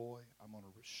joy. I'm going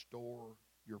to restore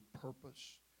your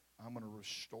purpose. I'm going to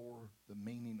restore the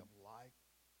meaning of life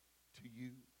to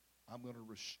you. I'm going to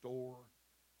restore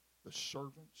the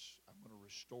servants. I'm going to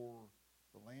restore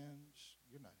the lands.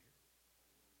 You're not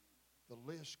here. The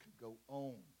list could go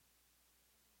on.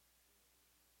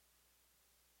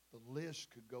 The list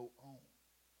could go on.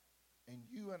 And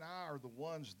you and I are the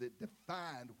ones that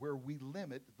define where we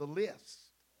limit the list.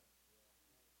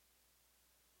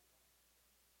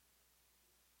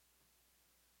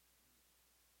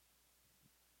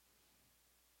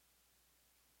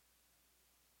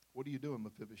 What are you doing,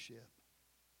 Mephibosheth?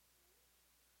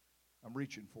 I'm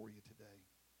reaching for you today.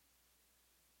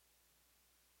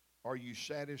 Are you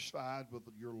satisfied with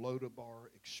your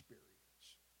Lodabar experience?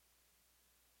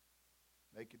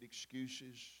 Making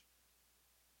excuses.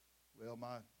 Well,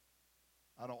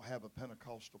 I don't have a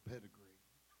Pentecostal pedigree.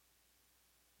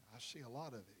 I see a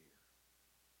lot of it here.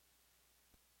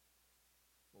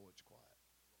 Oh, it's quiet.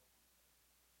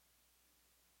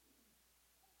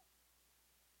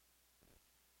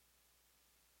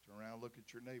 Turn around, look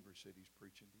at your neighbor, said he's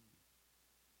preaching to you.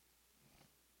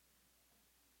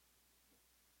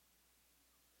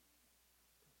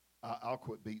 I'll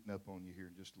quit beating up on you here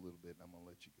in just a little bit, and I'm going to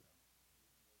let you go.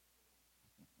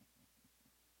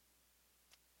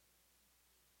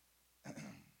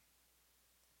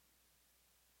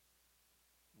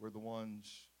 the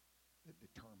ones that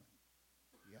determine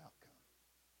the outcome.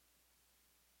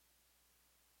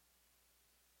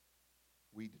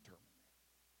 We determine that.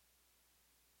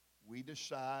 We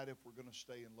decide if we're going to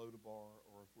stay in Lodabar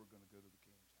or if we're going to go to the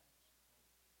King's house.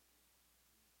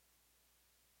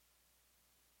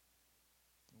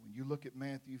 And when you look at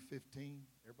Matthew 15,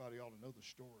 everybody ought to know the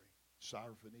story.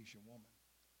 Syrophoenician woman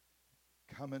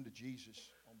coming to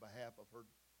Jesus on behalf of her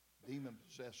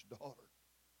demon-possessed daughter.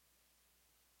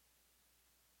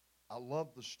 I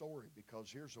love the story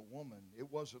because here's a woman.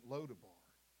 It wasn't Lodabar,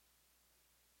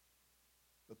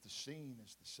 but the scene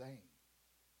is the same.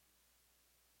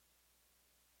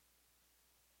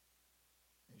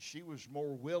 And she was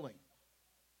more willing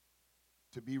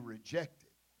to be rejected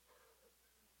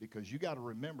because you got to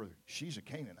remember, she's a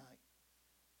Canaanite.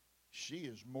 She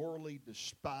is morally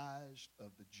despised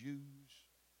of the Jews.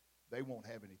 They won't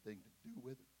have anything to do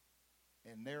with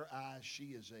her. In their eyes, she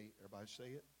is a, everybody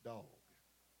say it, dog.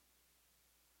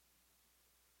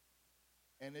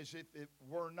 And as if it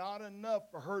were not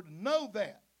enough for her to know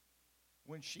that,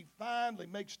 when she finally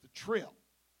makes the trip.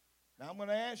 Now I'm going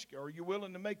to ask you, are you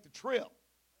willing to make the trip?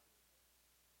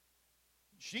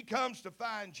 She comes to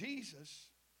find Jesus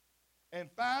and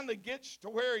finally gets to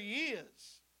where he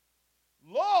is.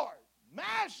 Lord,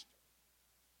 Master,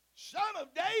 Son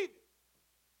of David,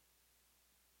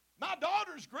 my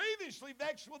daughter's grievously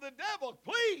vexed with the devil.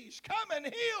 Please come and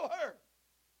heal her.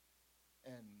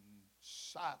 And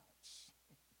silence.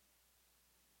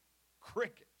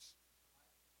 Crickets.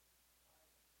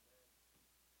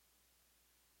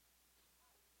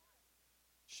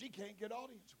 She can't get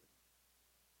audience with him.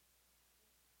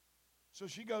 So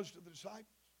she goes to the disciples.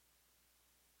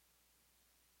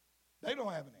 They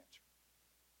don't have an answer.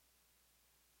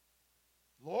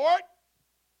 Lord,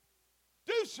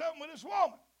 do something with this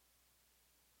woman.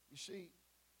 You see,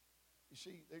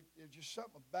 there's just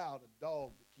something about a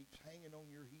dog that keeps hanging on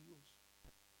your heels.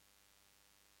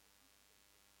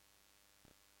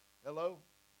 Hello?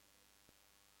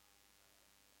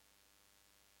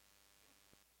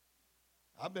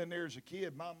 I've been there as a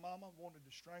kid. My mama wanted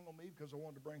to strangle me because I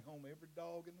wanted to bring home every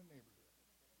dog in the neighborhood.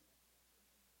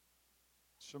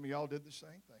 Some of y'all did the same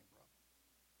thing, probably.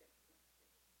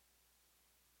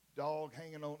 Dog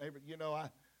hanging on every,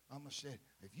 Mama said,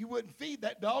 if you wouldn't feed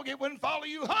that dog, it wouldn't follow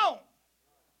you home.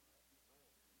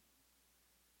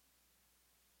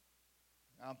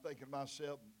 I'm thinking to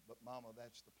myself, but Mama,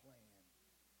 that's the plan.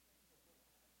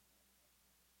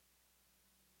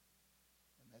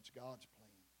 And that's God's plan.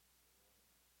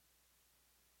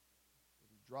 But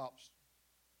he drops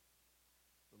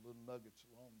the little nuggets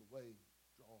along the way,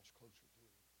 draw us closer to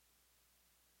him.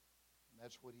 And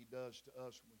that's what he does to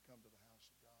us when we come to the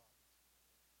house of God.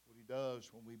 What he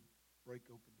does when we break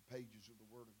open the pages of the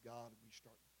Word of God and we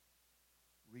start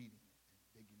reading it and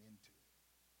digging into it.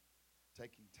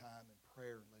 Taking time in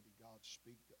prayer and letting God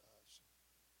speak to us.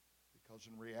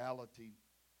 Because in reality,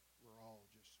 we're all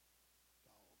just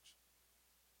dogs.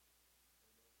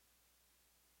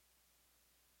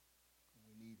 And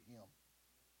we need him.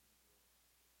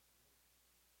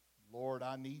 Lord,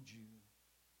 I need you.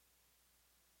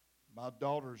 My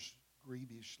daughter's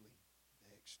grievously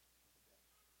vexed with the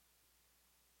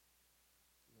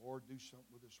devil. Lord, do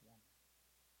something with this woman.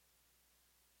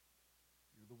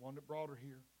 You're the one that brought her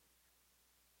here.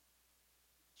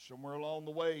 Somewhere along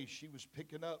the way, she was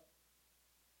picking up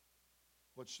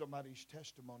what somebody's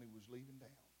testimony was leaving down.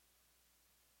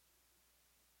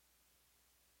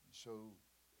 And so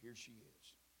here she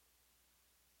is.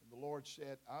 And the Lord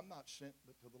said, I'm not sent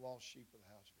but to the lost sheep of the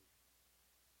house of Israel.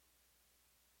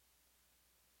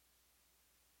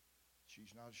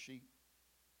 She's not a sheep.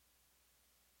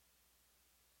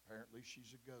 Apparently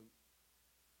she's a goat.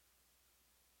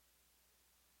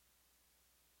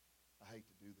 I hate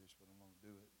to do this, but I'm going to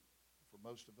do it. For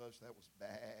most of us, that was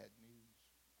bad news.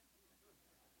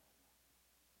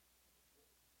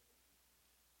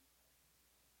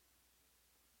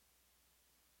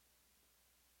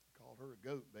 He called her a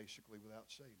goat, basically, without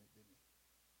saying it, didn't he?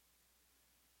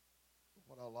 But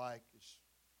what I like is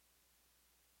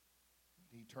when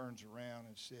he turns around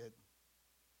and said,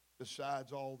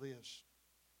 besides all this,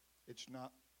 it's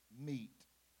not meat.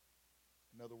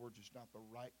 In other words, it's not the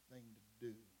right thing to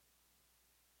do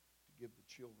to give the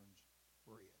children's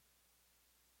bread.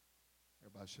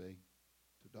 Everybody say,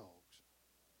 to dogs.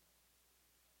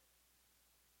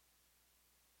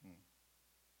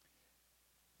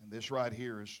 And this right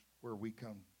here is where we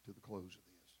come to the close of this.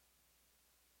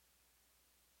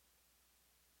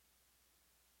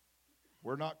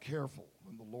 We're not careful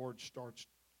when the Lord starts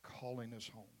calling us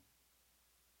home,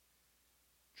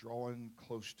 drawing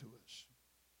close to us,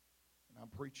 And I'm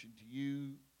preaching to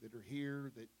you that are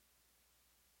here that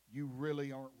you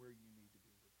really aren't where you need to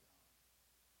be with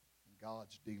God. And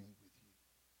God's dealing with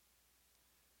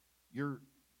you.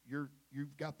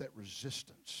 You've got that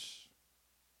resistance.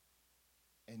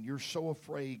 And you're so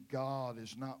afraid God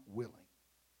is not willing.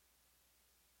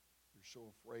 You're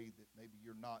so afraid that maybe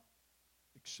you're not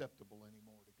acceptable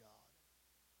anymore to God.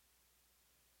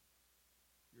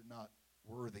 You're not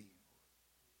worthy.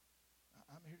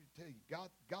 I'm here to tell you,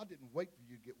 God didn't wait for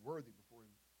you to get worthy before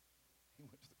He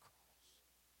went to the cross.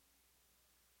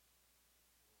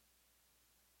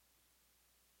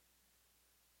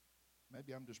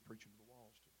 Maybe I'm just preaching to the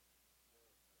walls today.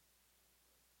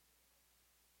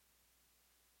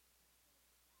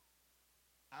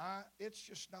 It's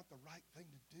just not the right thing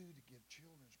to do to give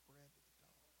children's bread to the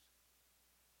dogs.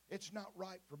 It's not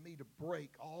right for me to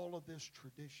break all of this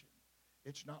tradition.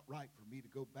 It's not right for me to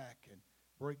go back and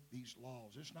break these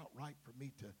laws. It's not right for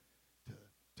me to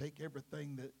take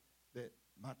everything that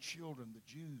my children, the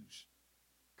Jews,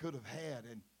 could have had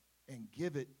and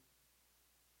give it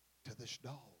to this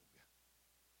dog.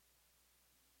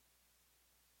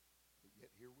 But yet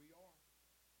here we are.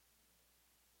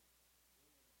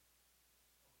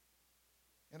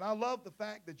 And I love the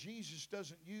fact that Jesus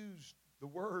doesn't use the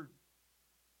word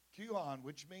kuon,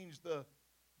 which means the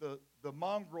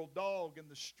mongrel dog in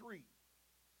the street.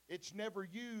 It's never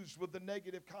used with a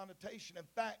negative connotation. In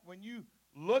fact, when you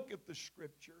look at the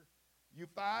Scripture, you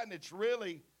find it's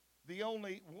really the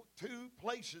only two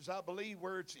places, I believe,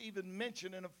 where it's even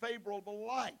mentioned in a favorable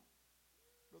light.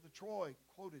 Brother Troy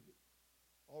quoted it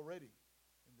already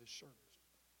in this service.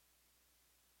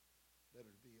 Better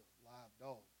to be a live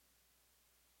dog,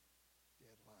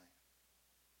 dead lion.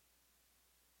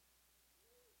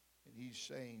 And he's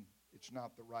saying it's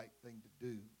not the right thing to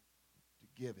do to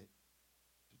give it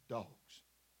to dogs.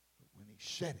 But when he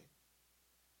said it,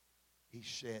 he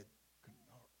said,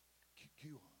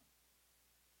 kuon.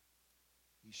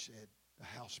 He said, the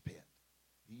house pet.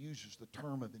 He uses the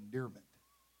term of endearment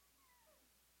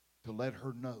to let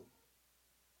her know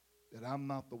that I'm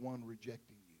not the one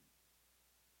rejecting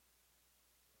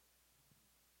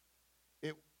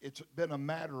you. It's been a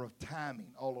matter of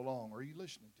timing all along. Are you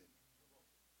listening to me?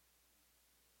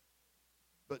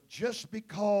 But just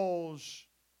because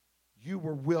you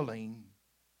were willing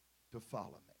to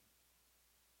follow me,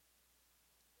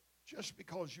 just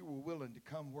because you were willing to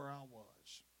come where I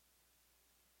was,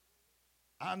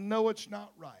 I know it's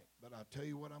not right, but I'll tell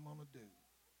you what I'm going to do.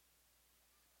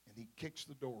 And he kicks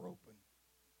the door open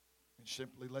and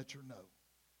simply lets her know,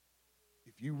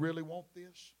 if you really want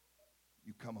this,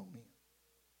 you come on in.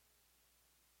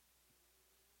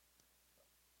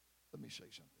 Let me say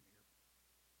something here.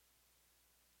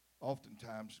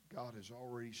 Oftentimes, God has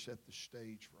already set the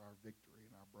stage for our victory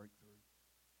and our breakthrough.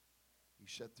 He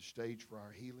set the stage for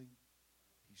our healing.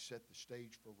 He set the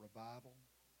stage for revival,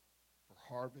 for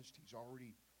harvest. He's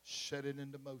already set it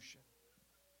into motion.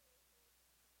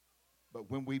 But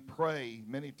when we pray,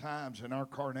 many times in our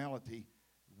carnality,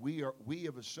 we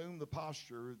have assumed the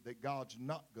posture that God's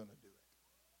not going to do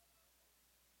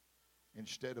it,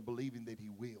 instead of believing that He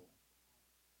will.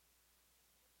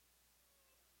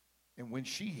 And when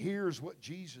she hears what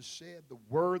Jesus said, the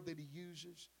word that He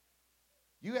uses,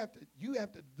 you have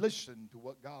to listen to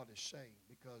what God is saying,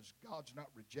 because God's not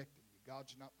rejecting you.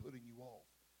 God's not putting you off.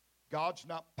 God's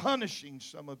not punishing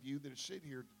some of you that sit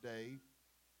here today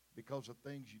because of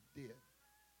things you did.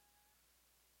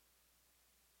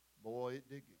 Boy, it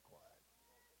did get quiet.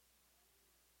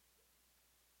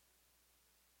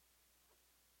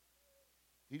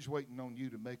 He's waiting on you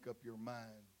to make up your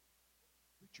mind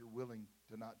that you're willing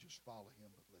to not just follow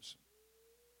Him, but listen.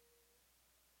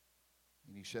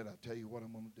 And He said, I'll tell you what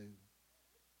I'm going to do.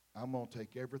 I'm going to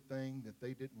take everything that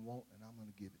they didn't want, and I'm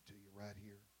going to give it to you right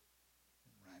here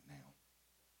and right now.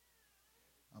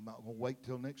 I'm not going to wait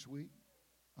till next week.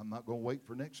 I'm not going to wait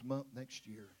for next month, next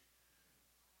year.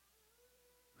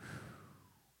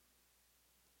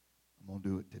 I'm going to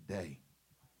do it today.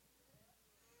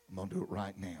 I'm going to do it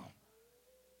right now.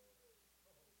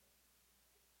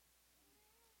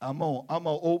 I'm going to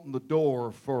open the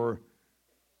door for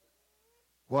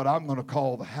what I'm going to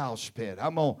call the house pet.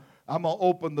 I'm going to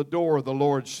open the door, the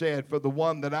Lord said, for the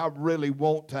one that I really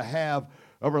want to have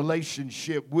a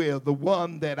relationship with, the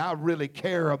one that I really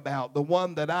care about, the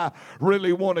one that I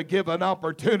really want to give an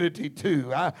opportunity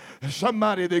to.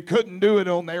 Somebody that couldn't do it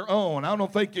on their own. I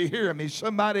don't think you hear me.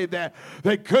 Somebody that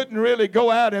they couldn't really go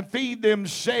out and feed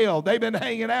themselves. They've been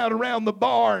hanging out around the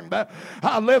barn, but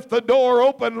I left the door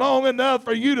open long enough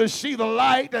for you to see the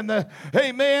light and the,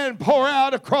 amen, pour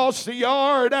out across the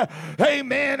yard,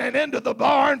 amen, and into the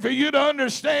barn for you to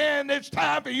understand it's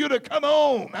time for you to come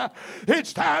on.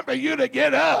 It's time for you to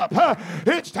get up.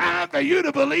 It's time for you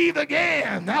to believe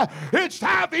again. It's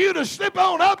time for you to slip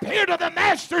on up here to the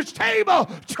master's table.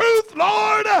 Truth,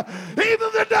 Lord, even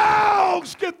the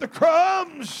dogs get the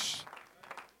crumbs.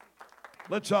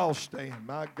 Let's all stand.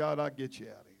 My God, I'll get you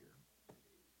out of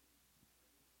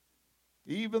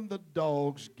here. Even the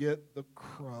dogs get the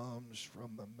crumbs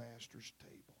from the master's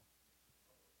table.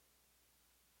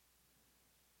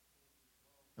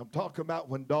 I'm talking about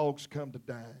when dogs come to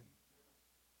dine.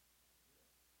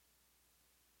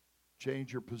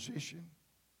 Change your position.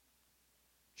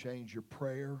 Change your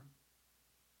prayer.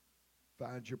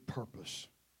 Find your purpose.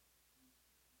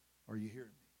 Are you hearing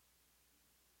me?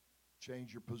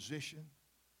 Change your position.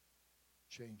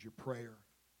 Change your prayer.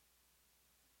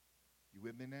 You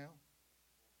with me now?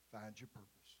 Find your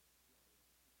purpose.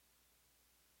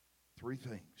 3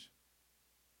 things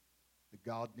that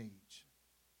God needs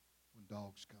when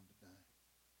dogs come to dine.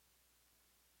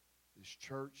 This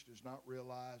church does not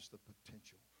realize the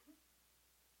potential.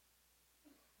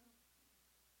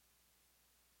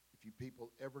 If you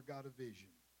people ever got a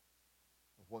vision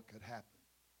of what could happen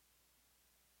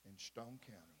in Stone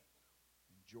County,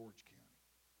 in George County,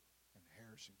 in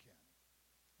Harrison County,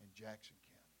 in Jackson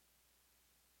County,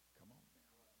 come on now.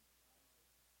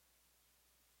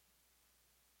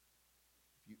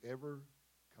 If you ever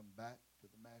come back to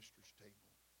the master's table,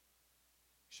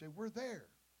 you say, we're there.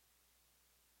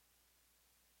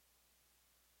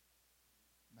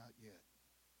 Not yet.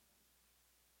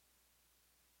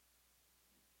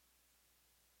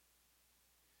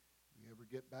 We ever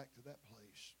get back to that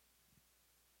place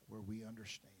where we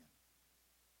understand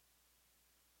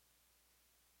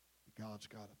that God's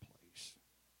got a place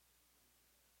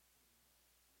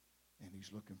and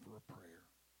He's looking for a prayer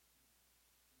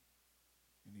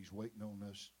and He's waiting on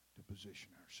us to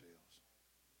position ourselves.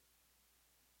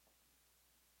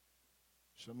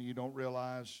 Some of you don't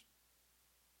realize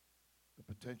the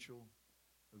potential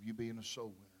of you being a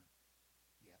soul winner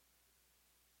yet.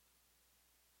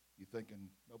 You're thinking,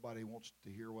 nobody wants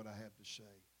to hear what I have to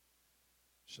say.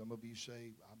 Some of you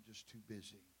say, I'm just too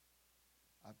busy.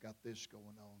 I've got this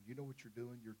going on. You know what you're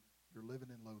doing? You're living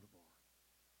in Lodabar.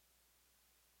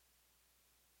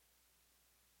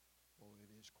 Boy, it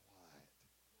is quiet.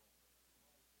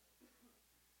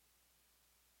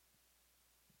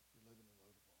 You're living in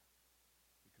Lodabar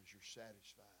because you're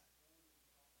satisfied.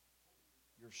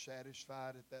 You're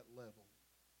satisfied at that level.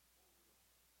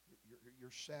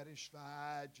 You're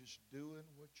satisfied just doing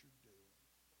what you're doing.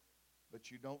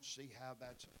 But you don't see how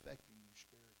that's affecting you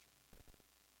spiritually.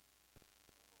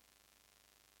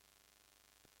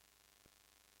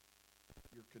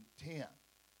 You're content.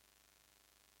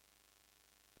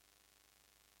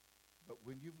 But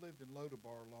when you've lived in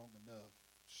Lodabar long enough,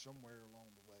 somewhere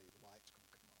along the way, the light's going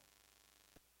to come on.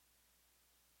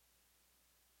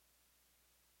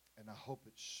 And I hope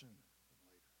it's sooner than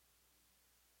later.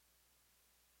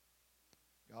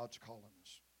 God's calling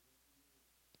us.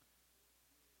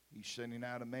 He's sending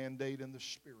out a mandate in the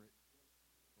Spirit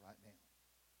right now.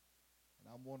 And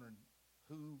I'm wondering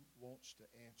who wants to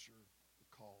answer the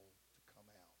call to come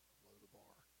out of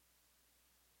Lodabar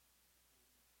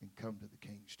and come to the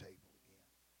King's table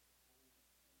again.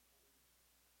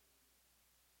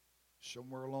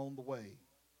 Somewhere along the way,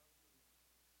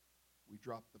 we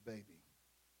dropped the baby.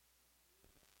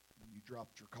 And you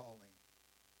dropped your calling.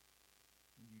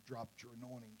 And you dropped your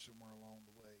anointing somewhere along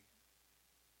the way.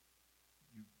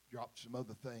 You dropped some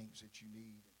other things that you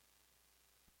need.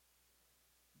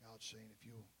 God's saying, if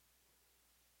you'll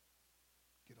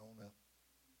get on up,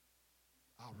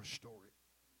 I'll restore it.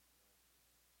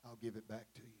 I'll give it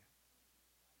back to you.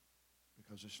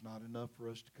 Because it's not enough for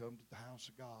us to come to the house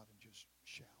of God and just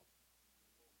shout.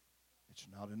 It's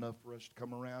not enough for us to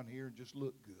come around here and just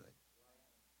look good.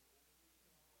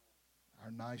 Our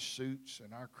nice suits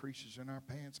and our creases in our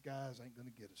pants, guys, ain't going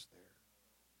to get us there.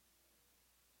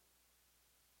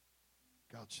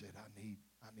 God said, I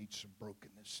need some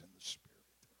brokenness in the spirit.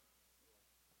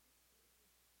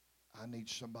 I need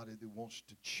somebody that wants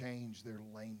to change their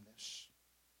lameness.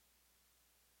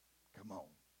 Come on.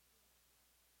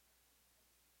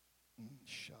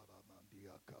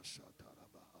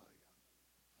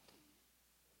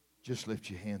 Just lift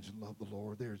your hands and love the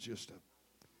Lord. There's just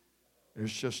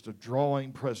There's just a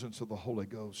drawing presence of the Holy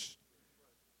Ghost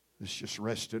that's just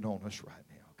resting on us right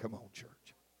now. Come on, church.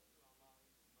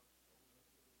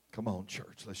 Come on,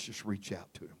 church. Let's just reach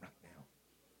out to him right now.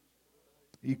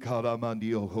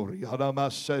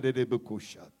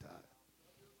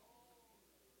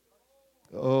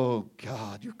 Oh,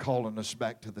 God, you're calling us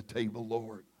back to the table,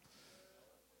 Lord.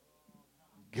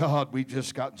 God, we've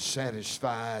just gotten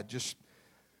satisfied, just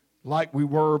like we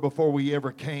were before we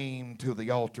ever came to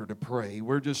the altar to pray.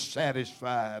 We're just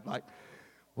satisfied,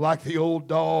 like the old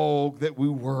dog that we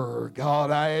were. God,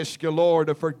 I ask you, Lord,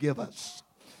 to forgive us.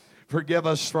 Forgive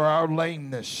us for our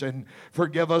lameness, and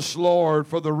forgive us, Lord,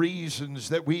 for the reasons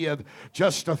that we have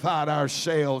justified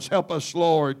ourselves. Help us,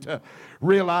 Lord, to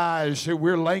realize that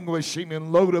we're languishing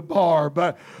in Lodabar,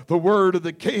 but the word of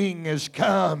the King has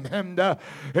come. And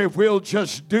if we'll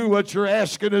just do what you're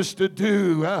asking us to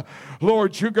do,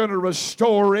 Lord, you're going to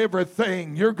restore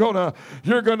everything. You're going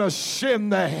to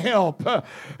send the help.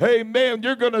 Amen.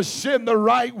 You're going to send the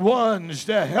right ones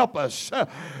to help us.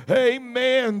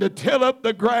 Amen. To till up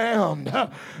the ground.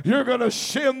 You're going to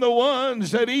send the ones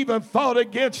that even fought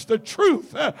against the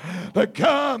truth to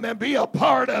come and be a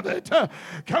part of it.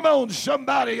 Come on,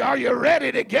 somebody. Are you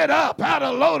ready to get up out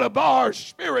of Lodabar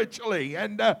spiritually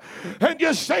and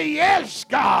just say, yes,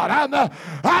 God, I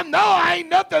know I ain't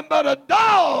nothing but a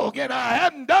dog and I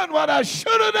haven't done what I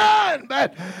should have done,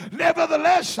 but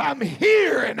nevertheless I'm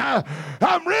here and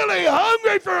I'm really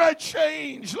hungry for a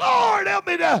change. Lord, help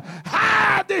me to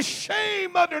hide this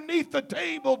shame underneath the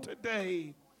table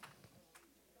today.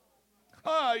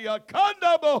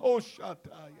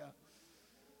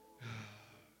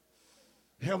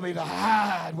 Help me to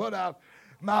hide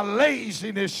my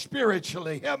laziness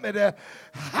spiritually. Help me to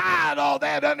hide all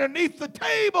that underneath the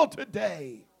table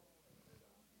today.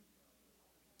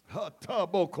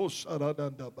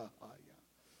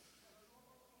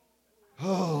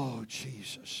 Oh,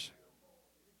 Jesus.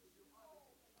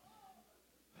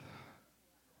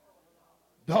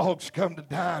 Dogs come to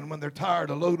dine when they're tired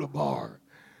of Lodabar.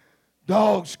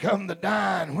 Dogs come to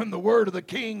dine when the word of the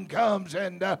King comes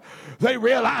and they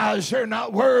realize they're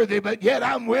not worthy, but yet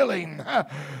I'm willing.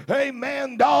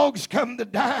 Amen. Dogs come to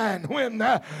dine when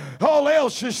all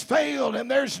else has failed and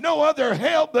there's no other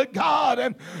help but God.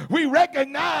 And we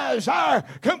recognize our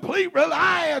complete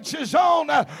reliance is on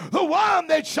the one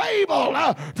that's able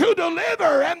to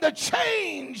deliver and to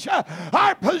change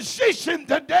our position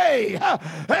today.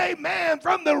 Amen.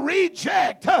 From the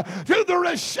reject to the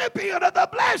recipient of the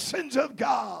blessings of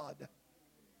God.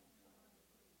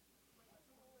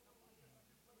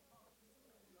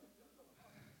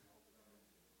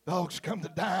 Dogs come to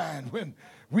dine when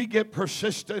we get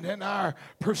persistent in our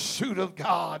pursuit of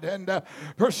God and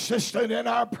persistent in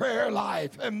our prayer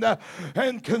life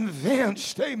and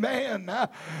convinced, amen,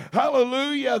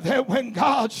 hallelujah, that when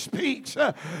God speaks,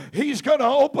 he's going to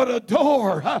open a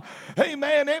door.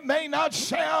 Amen. It may not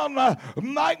sound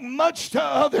like much to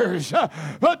others,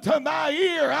 but to my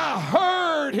ear, I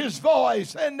heard his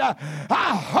voice and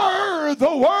I heard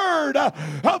the word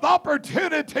of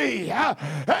opportunity.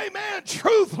 Amen.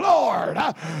 Truth, Lord.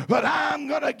 But I'm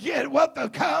going to get what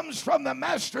comes from the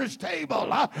master's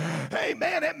table.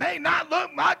 Amen. It may not look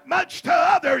like much to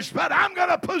others, but I'm going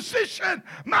to position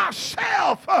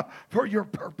myself for your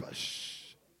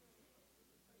purpose.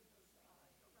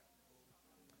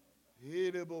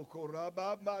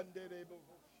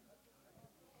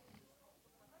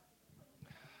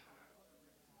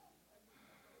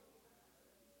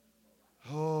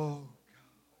 Oh,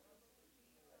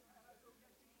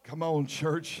 come on,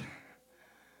 church.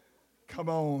 Come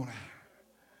on.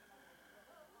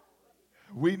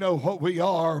 We know what we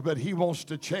are, but he wants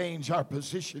to change our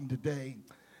position today.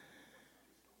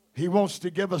 He wants to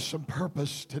give us some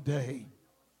purpose today.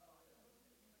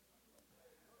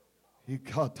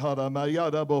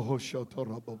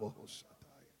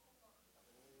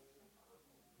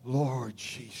 Lord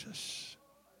Jesus.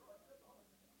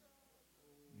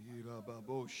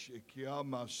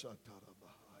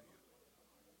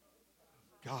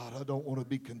 God, I don't want to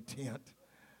be content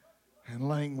and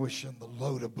languish in the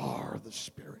Lodabar of the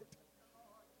Spirit.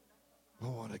 I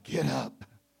want to get up.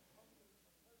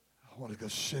 I want to go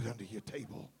sit under your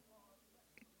table.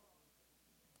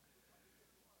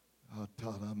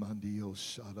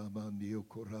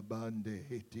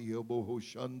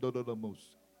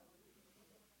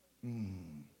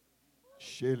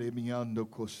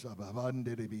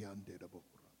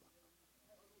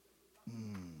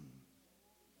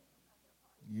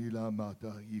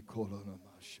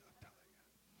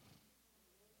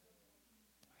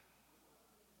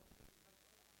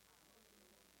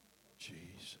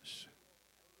 Jesus.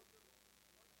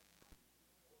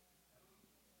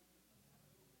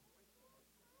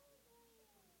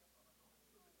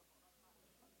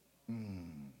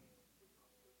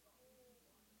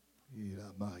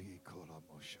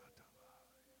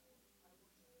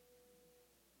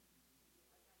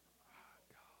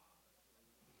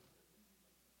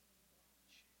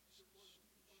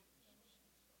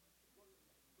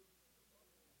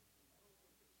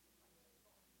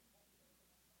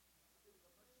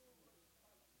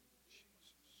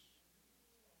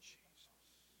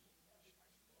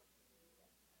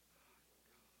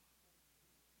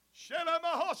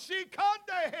 Shelamahosi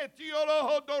kande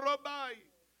hetiolo dorobai.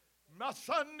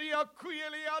 Masania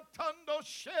kuyeliatando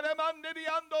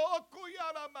sheremanderiando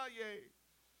okuyaramaye.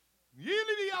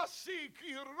 Yiliasi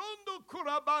kirondo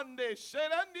kurabande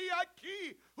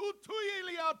serendiaki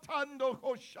utuyeliatando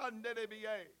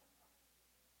hoshanderebiye.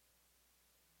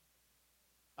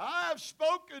 I have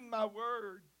spoken my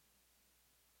word.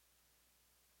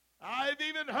 I've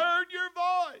even heard your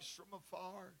voice from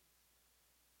afar.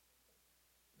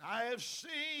 I have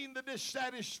seen the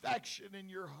dissatisfaction in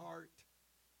your heart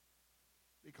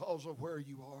because of where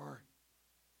you are.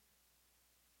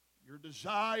 Your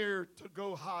desire to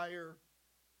go higher,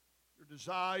 your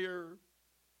desire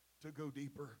to go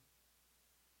deeper.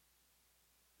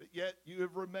 But yet you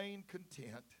have remained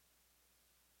content.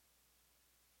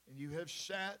 And you have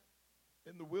sat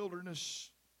in the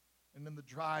wilderness and in the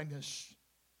dryness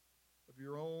of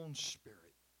your own spirit,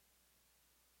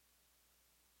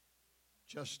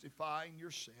 justifying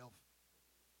yourself.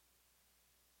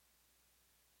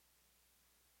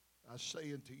 I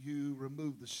say unto you,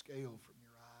 remove the scale from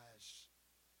your eyes.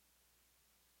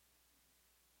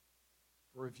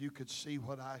 For if you could see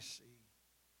what I see,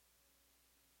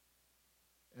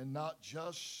 and not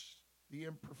just the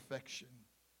imperfection,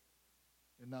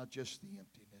 and not just the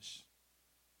emptiness,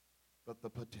 but the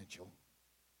potential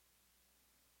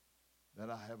that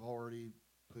I have already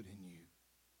put in you.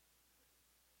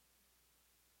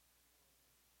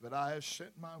 But I have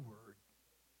sent my word.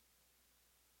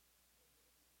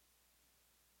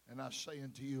 And I say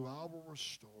unto you, I will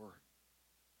restore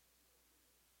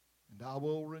and I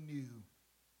will renew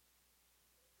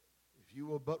if you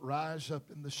will but rise up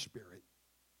in the Spirit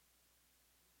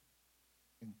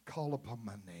and call upon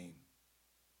my name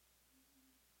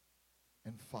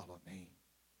and follow me.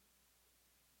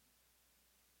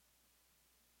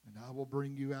 And I will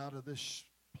bring you out of this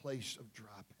place of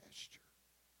dry pasture.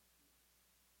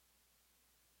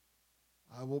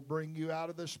 I will bring you out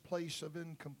of this place of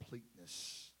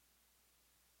incompleteness.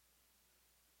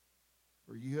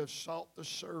 For you have sought to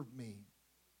serve me,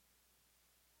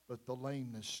 but the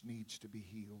lameness needs to be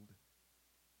healed.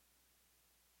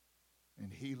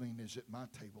 And healing is at my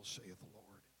table, saith the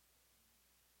Lord.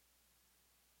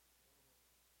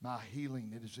 My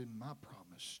healing, it is in my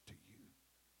promise to you.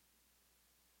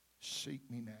 Seek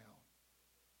me now.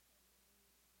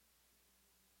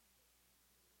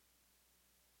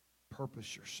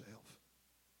 Purpose yourself.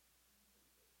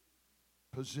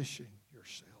 Position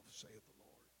yourself, saith the Lord.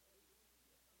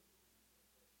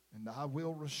 And I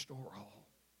will restore all.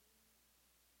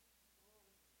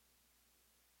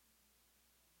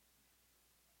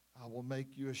 I will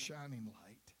make you a shining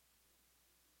light.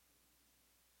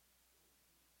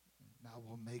 And I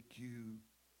will make you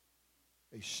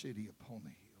a city upon a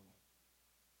hill.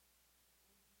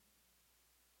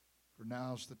 For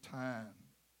now's the time,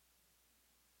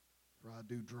 for I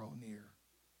do draw near,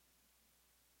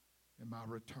 and my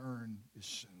return is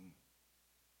soon.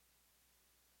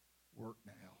 Work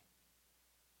now.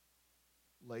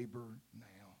 Labor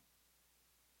now.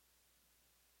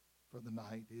 For the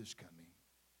night is coming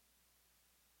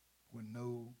when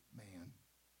no man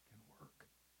can work.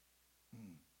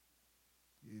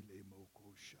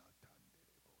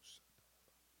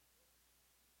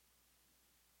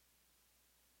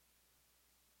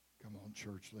 Come on,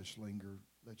 church, let's linger.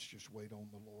 Let's just wait on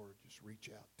the Lord. Just reach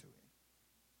out to him.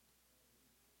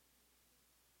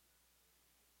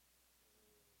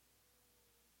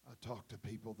 I talk to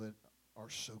people that are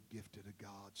so gifted of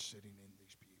God sitting in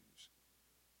these pews.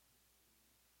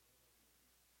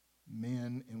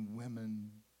 Men and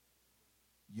women,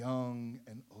 young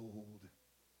and old,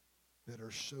 that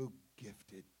are so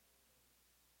gifted.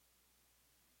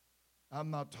 I'm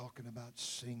not talking about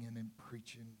singing and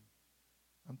preaching.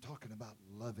 I'm talking about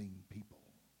loving people.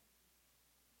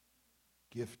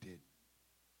 Gifted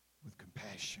with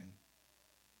compassion.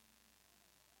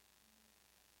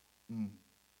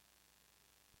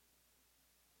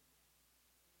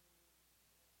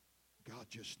 God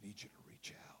just needs you to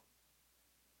reach out.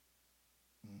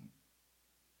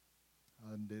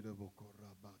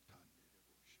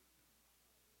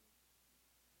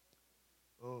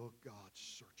 Oh, God,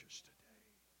 search us today.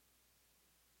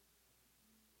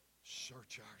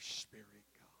 Search our spirit,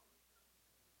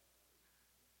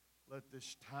 God. Let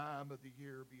this time of the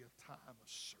year be a time of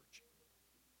searching,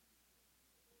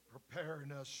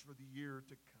 preparing us for the year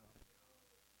to come,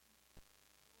 God.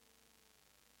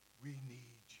 We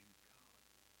need you,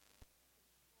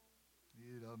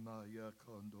 God.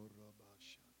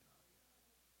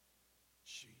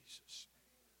 Jesus' name.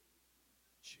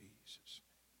 Jesus'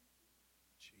 name.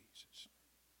 Jesus' name.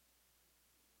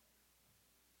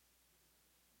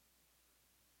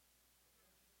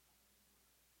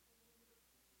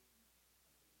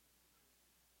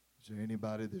 Is there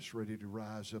anybody that's ready to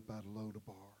rise up out of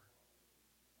Lodabar?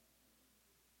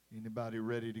 Anybody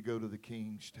ready to go to the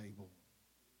King's table?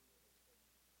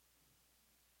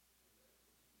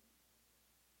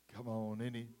 Come on,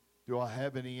 do I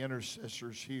have any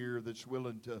intercessors here that's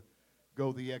willing to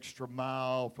go the extra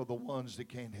mile for the ones that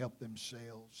can't help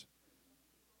themselves?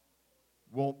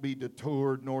 Won't be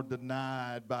detoured nor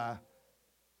denied by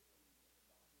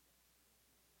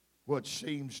what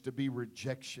seems to be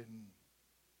rejection,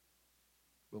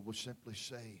 but will simply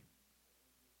say,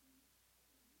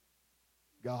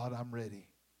 God, I'm ready.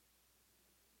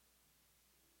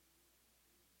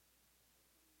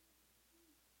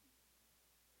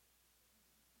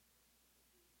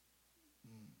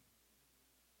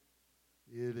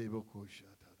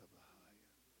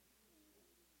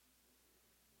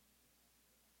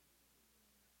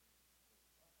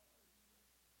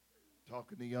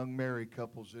 Talking to young married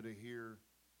couples that are here.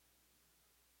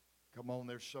 Come on,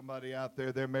 there's somebody out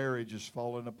there, their marriage is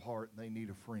falling apart and they need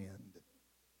a friend.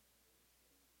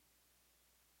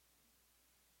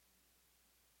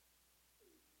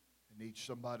 They need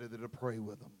somebody that'll pray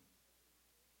with them.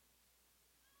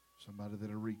 Somebody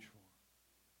that'll reach for them.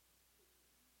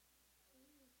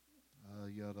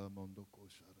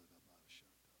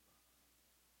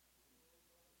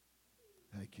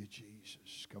 Thank you,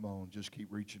 Jesus. Come on, just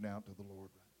keep reaching out to the Lord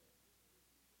right now.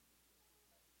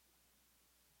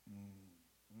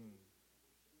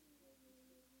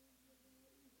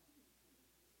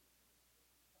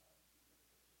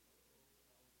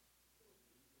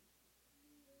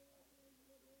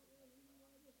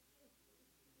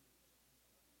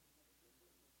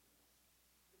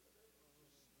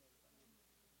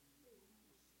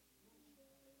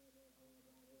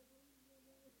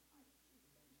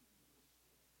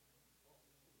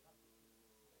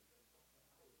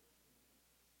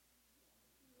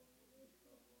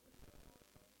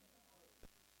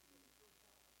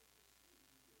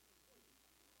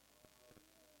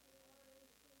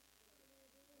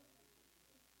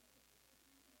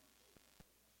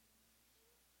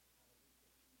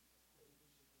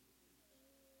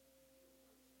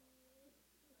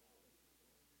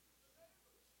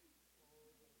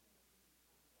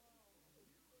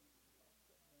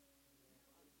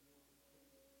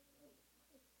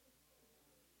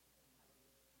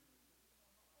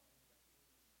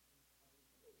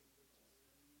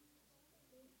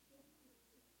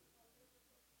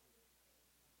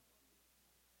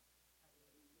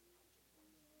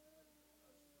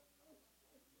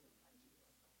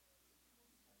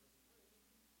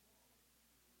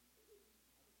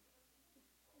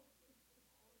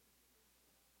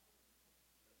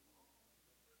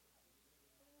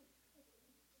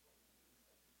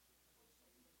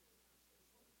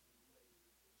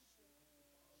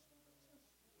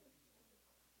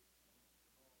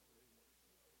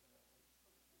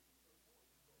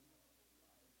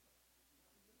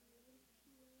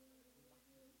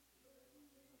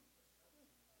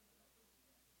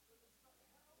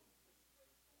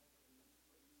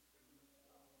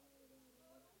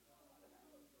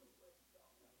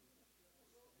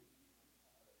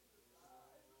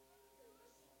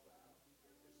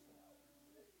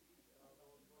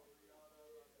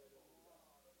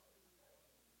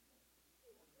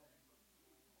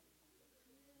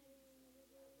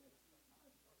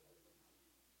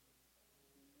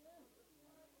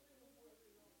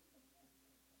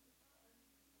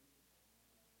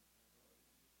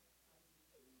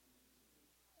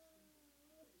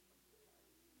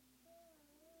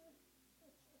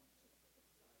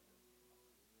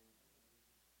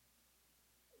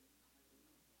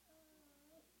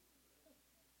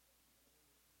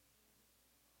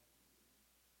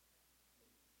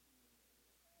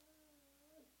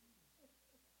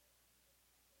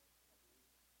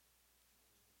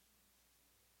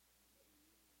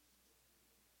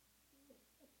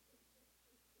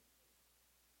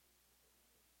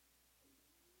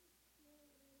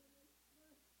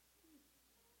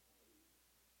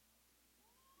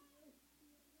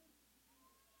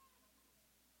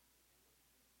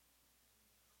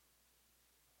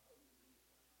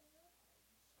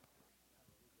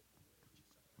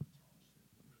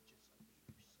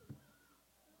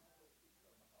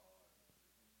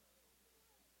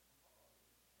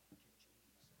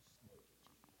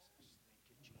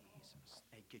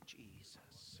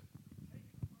 Jesus.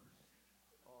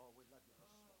 Oh, we love you.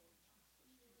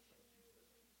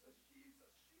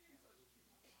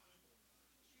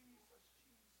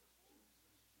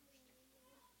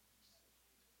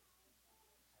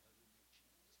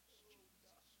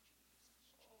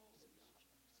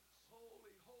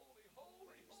 Holy, holy,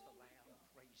 holy, Praise the holy Lamb, God.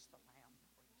 praise the Lamb,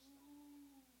 praise the Lamb.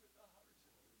 Move in the hearts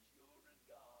of your children,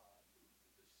 God.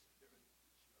 Move in the spirit of the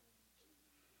church.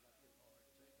 We love you,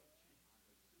 Lord. In the name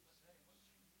of Jesus, in the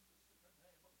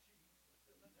name of Jesus,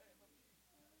 in the name of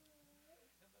Jesus, in the name of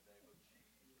Jesus, in the name of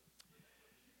Jesus, in the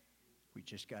name of Jesus. We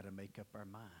just got to make up our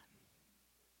mind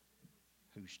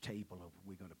whose table are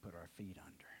we going to put our feet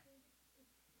under.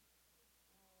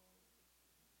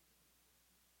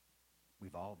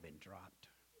 We've all been dropped.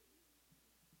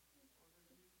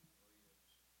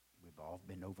 We've all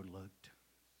been overlooked.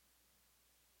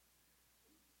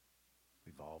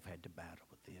 We've all had to battle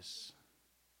with this.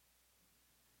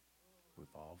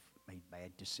 We've all made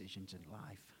bad decisions in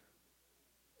life.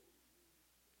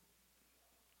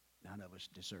 None of us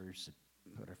deserves to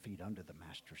put our feet under the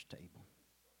Master's table.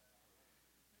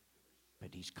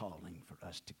 But he's calling for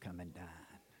us to come and dine.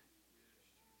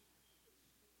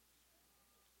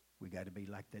 We got to be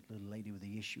like that little lady with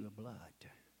the issue of blood.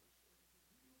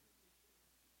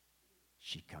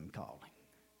 She come calling.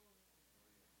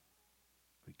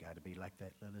 We got to be like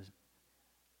that little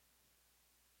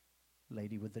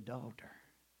lady with the daughter.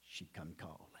 She come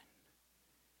calling.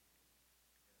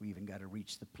 We even got to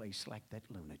reach the place like that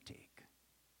lunatic.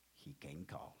 He came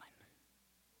calling.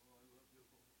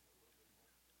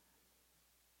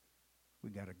 We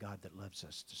got a God that loves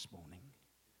us this morning,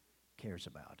 cares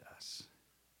about us.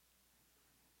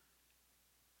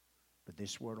 But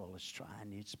this world is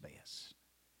trying its best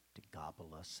to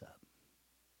gobble us up.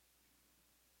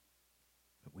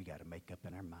 But we got to make up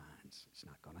in our minds. It's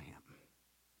not going to happen.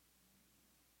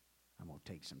 I'm going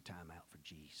to take some time out for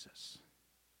Jesus.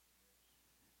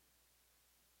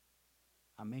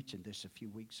 I mentioned this a few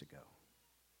weeks ago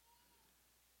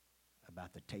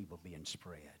about the table being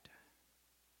spread.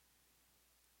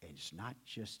 And it's not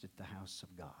just at the house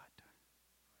of God.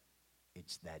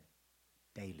 It's that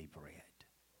daily bread,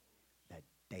 that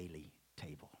daily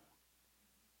table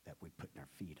that we put our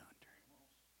feet under.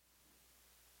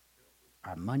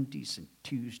 Our Mondays and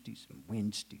Tuesdays and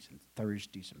Wednesdays and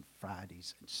Thursdays and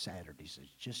Fridays and Saturdays is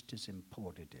just as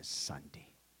important as Sunday.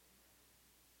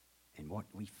 And what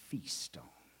we feast on.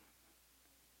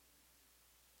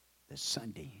 The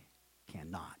Sunday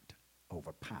cannot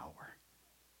overpower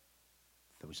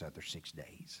those other 6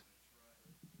 days.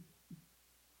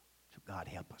 So God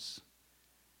help us.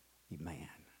 Amen.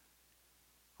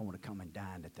 I want to come and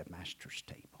dine at the Master's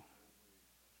table.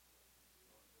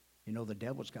 You know, the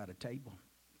devil's got a table.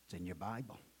 It's in your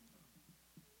Bible.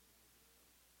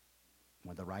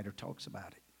 When the writer talks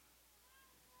about it.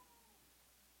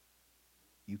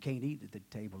 You can't eat at the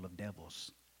table of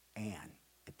devils and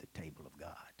at the table of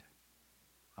God.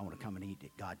 I want to come and eat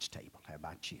at God's table. How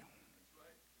about you?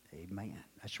 Amen.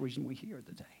 That's the reason we're here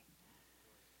today.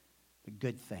 The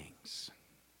good things,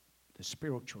 the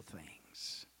spiritual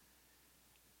things.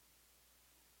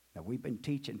 Now, we've been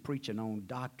preaching on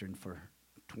doctrine for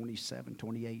 27,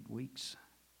 28 weeks.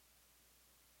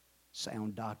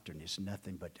 Sound doctrine is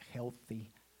nothing but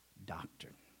healthy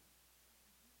doctrine.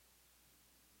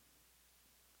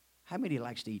 How many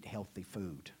likes to eat healthy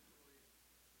food?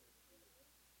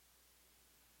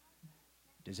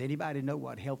 Does anybody know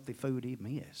what healthy food even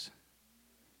is?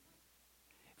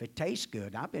 If it tastes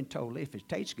good, I've been told if it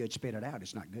tastes good, spit it out.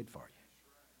 It's not good for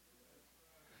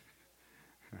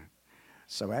you.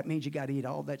 So that means you got to eat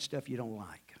all that stuff you don't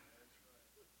like.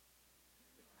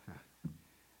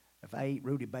 If I ate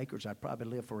Rudy Bakers, I'd probably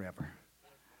live forever.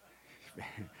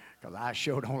 Because I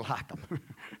sure don't like them.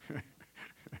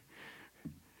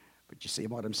 But you see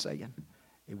what I'm saying?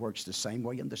 It works the same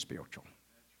way in the spiritual.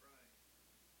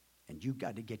 And you've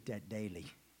got to get that daily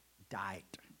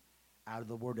diet out of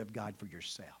the Word of God for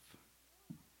yourself.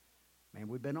 Man,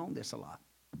 we've been on this a lot.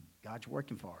 God's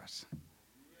working for us.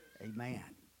 Amen.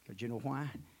 Because you know why?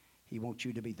 He wants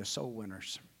you to be the soul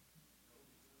winners.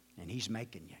 And He's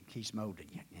making you. He's molding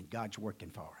you. And God's working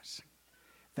for us.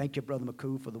 Thank you, Brother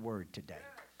McCool, for the word today.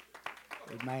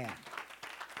 Amen.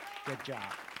 Good job.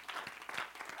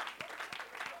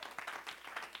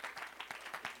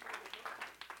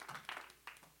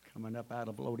 Coming up out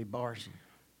of Lodi Bars,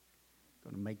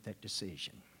 going to make that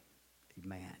decision.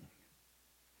 Amen.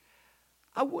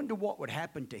 I wonder what would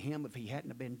happen to him if he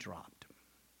hadn't been dropped.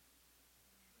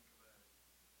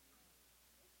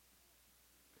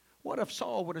 What if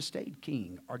Saul would have stayed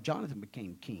king or Jonathan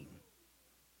became king?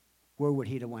 Where would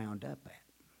he have wound up at?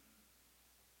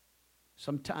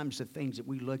 Sometimes the things that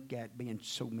we look at being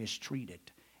so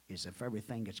mistreated is if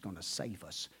everything is going to save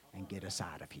us and get us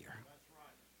out of here.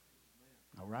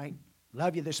 All right?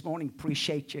 Love you this morning.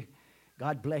 Appreciate you.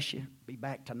 God bless you. Be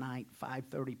back tonight,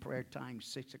 5:30 prayer time,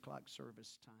 6 o'clock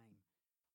service time.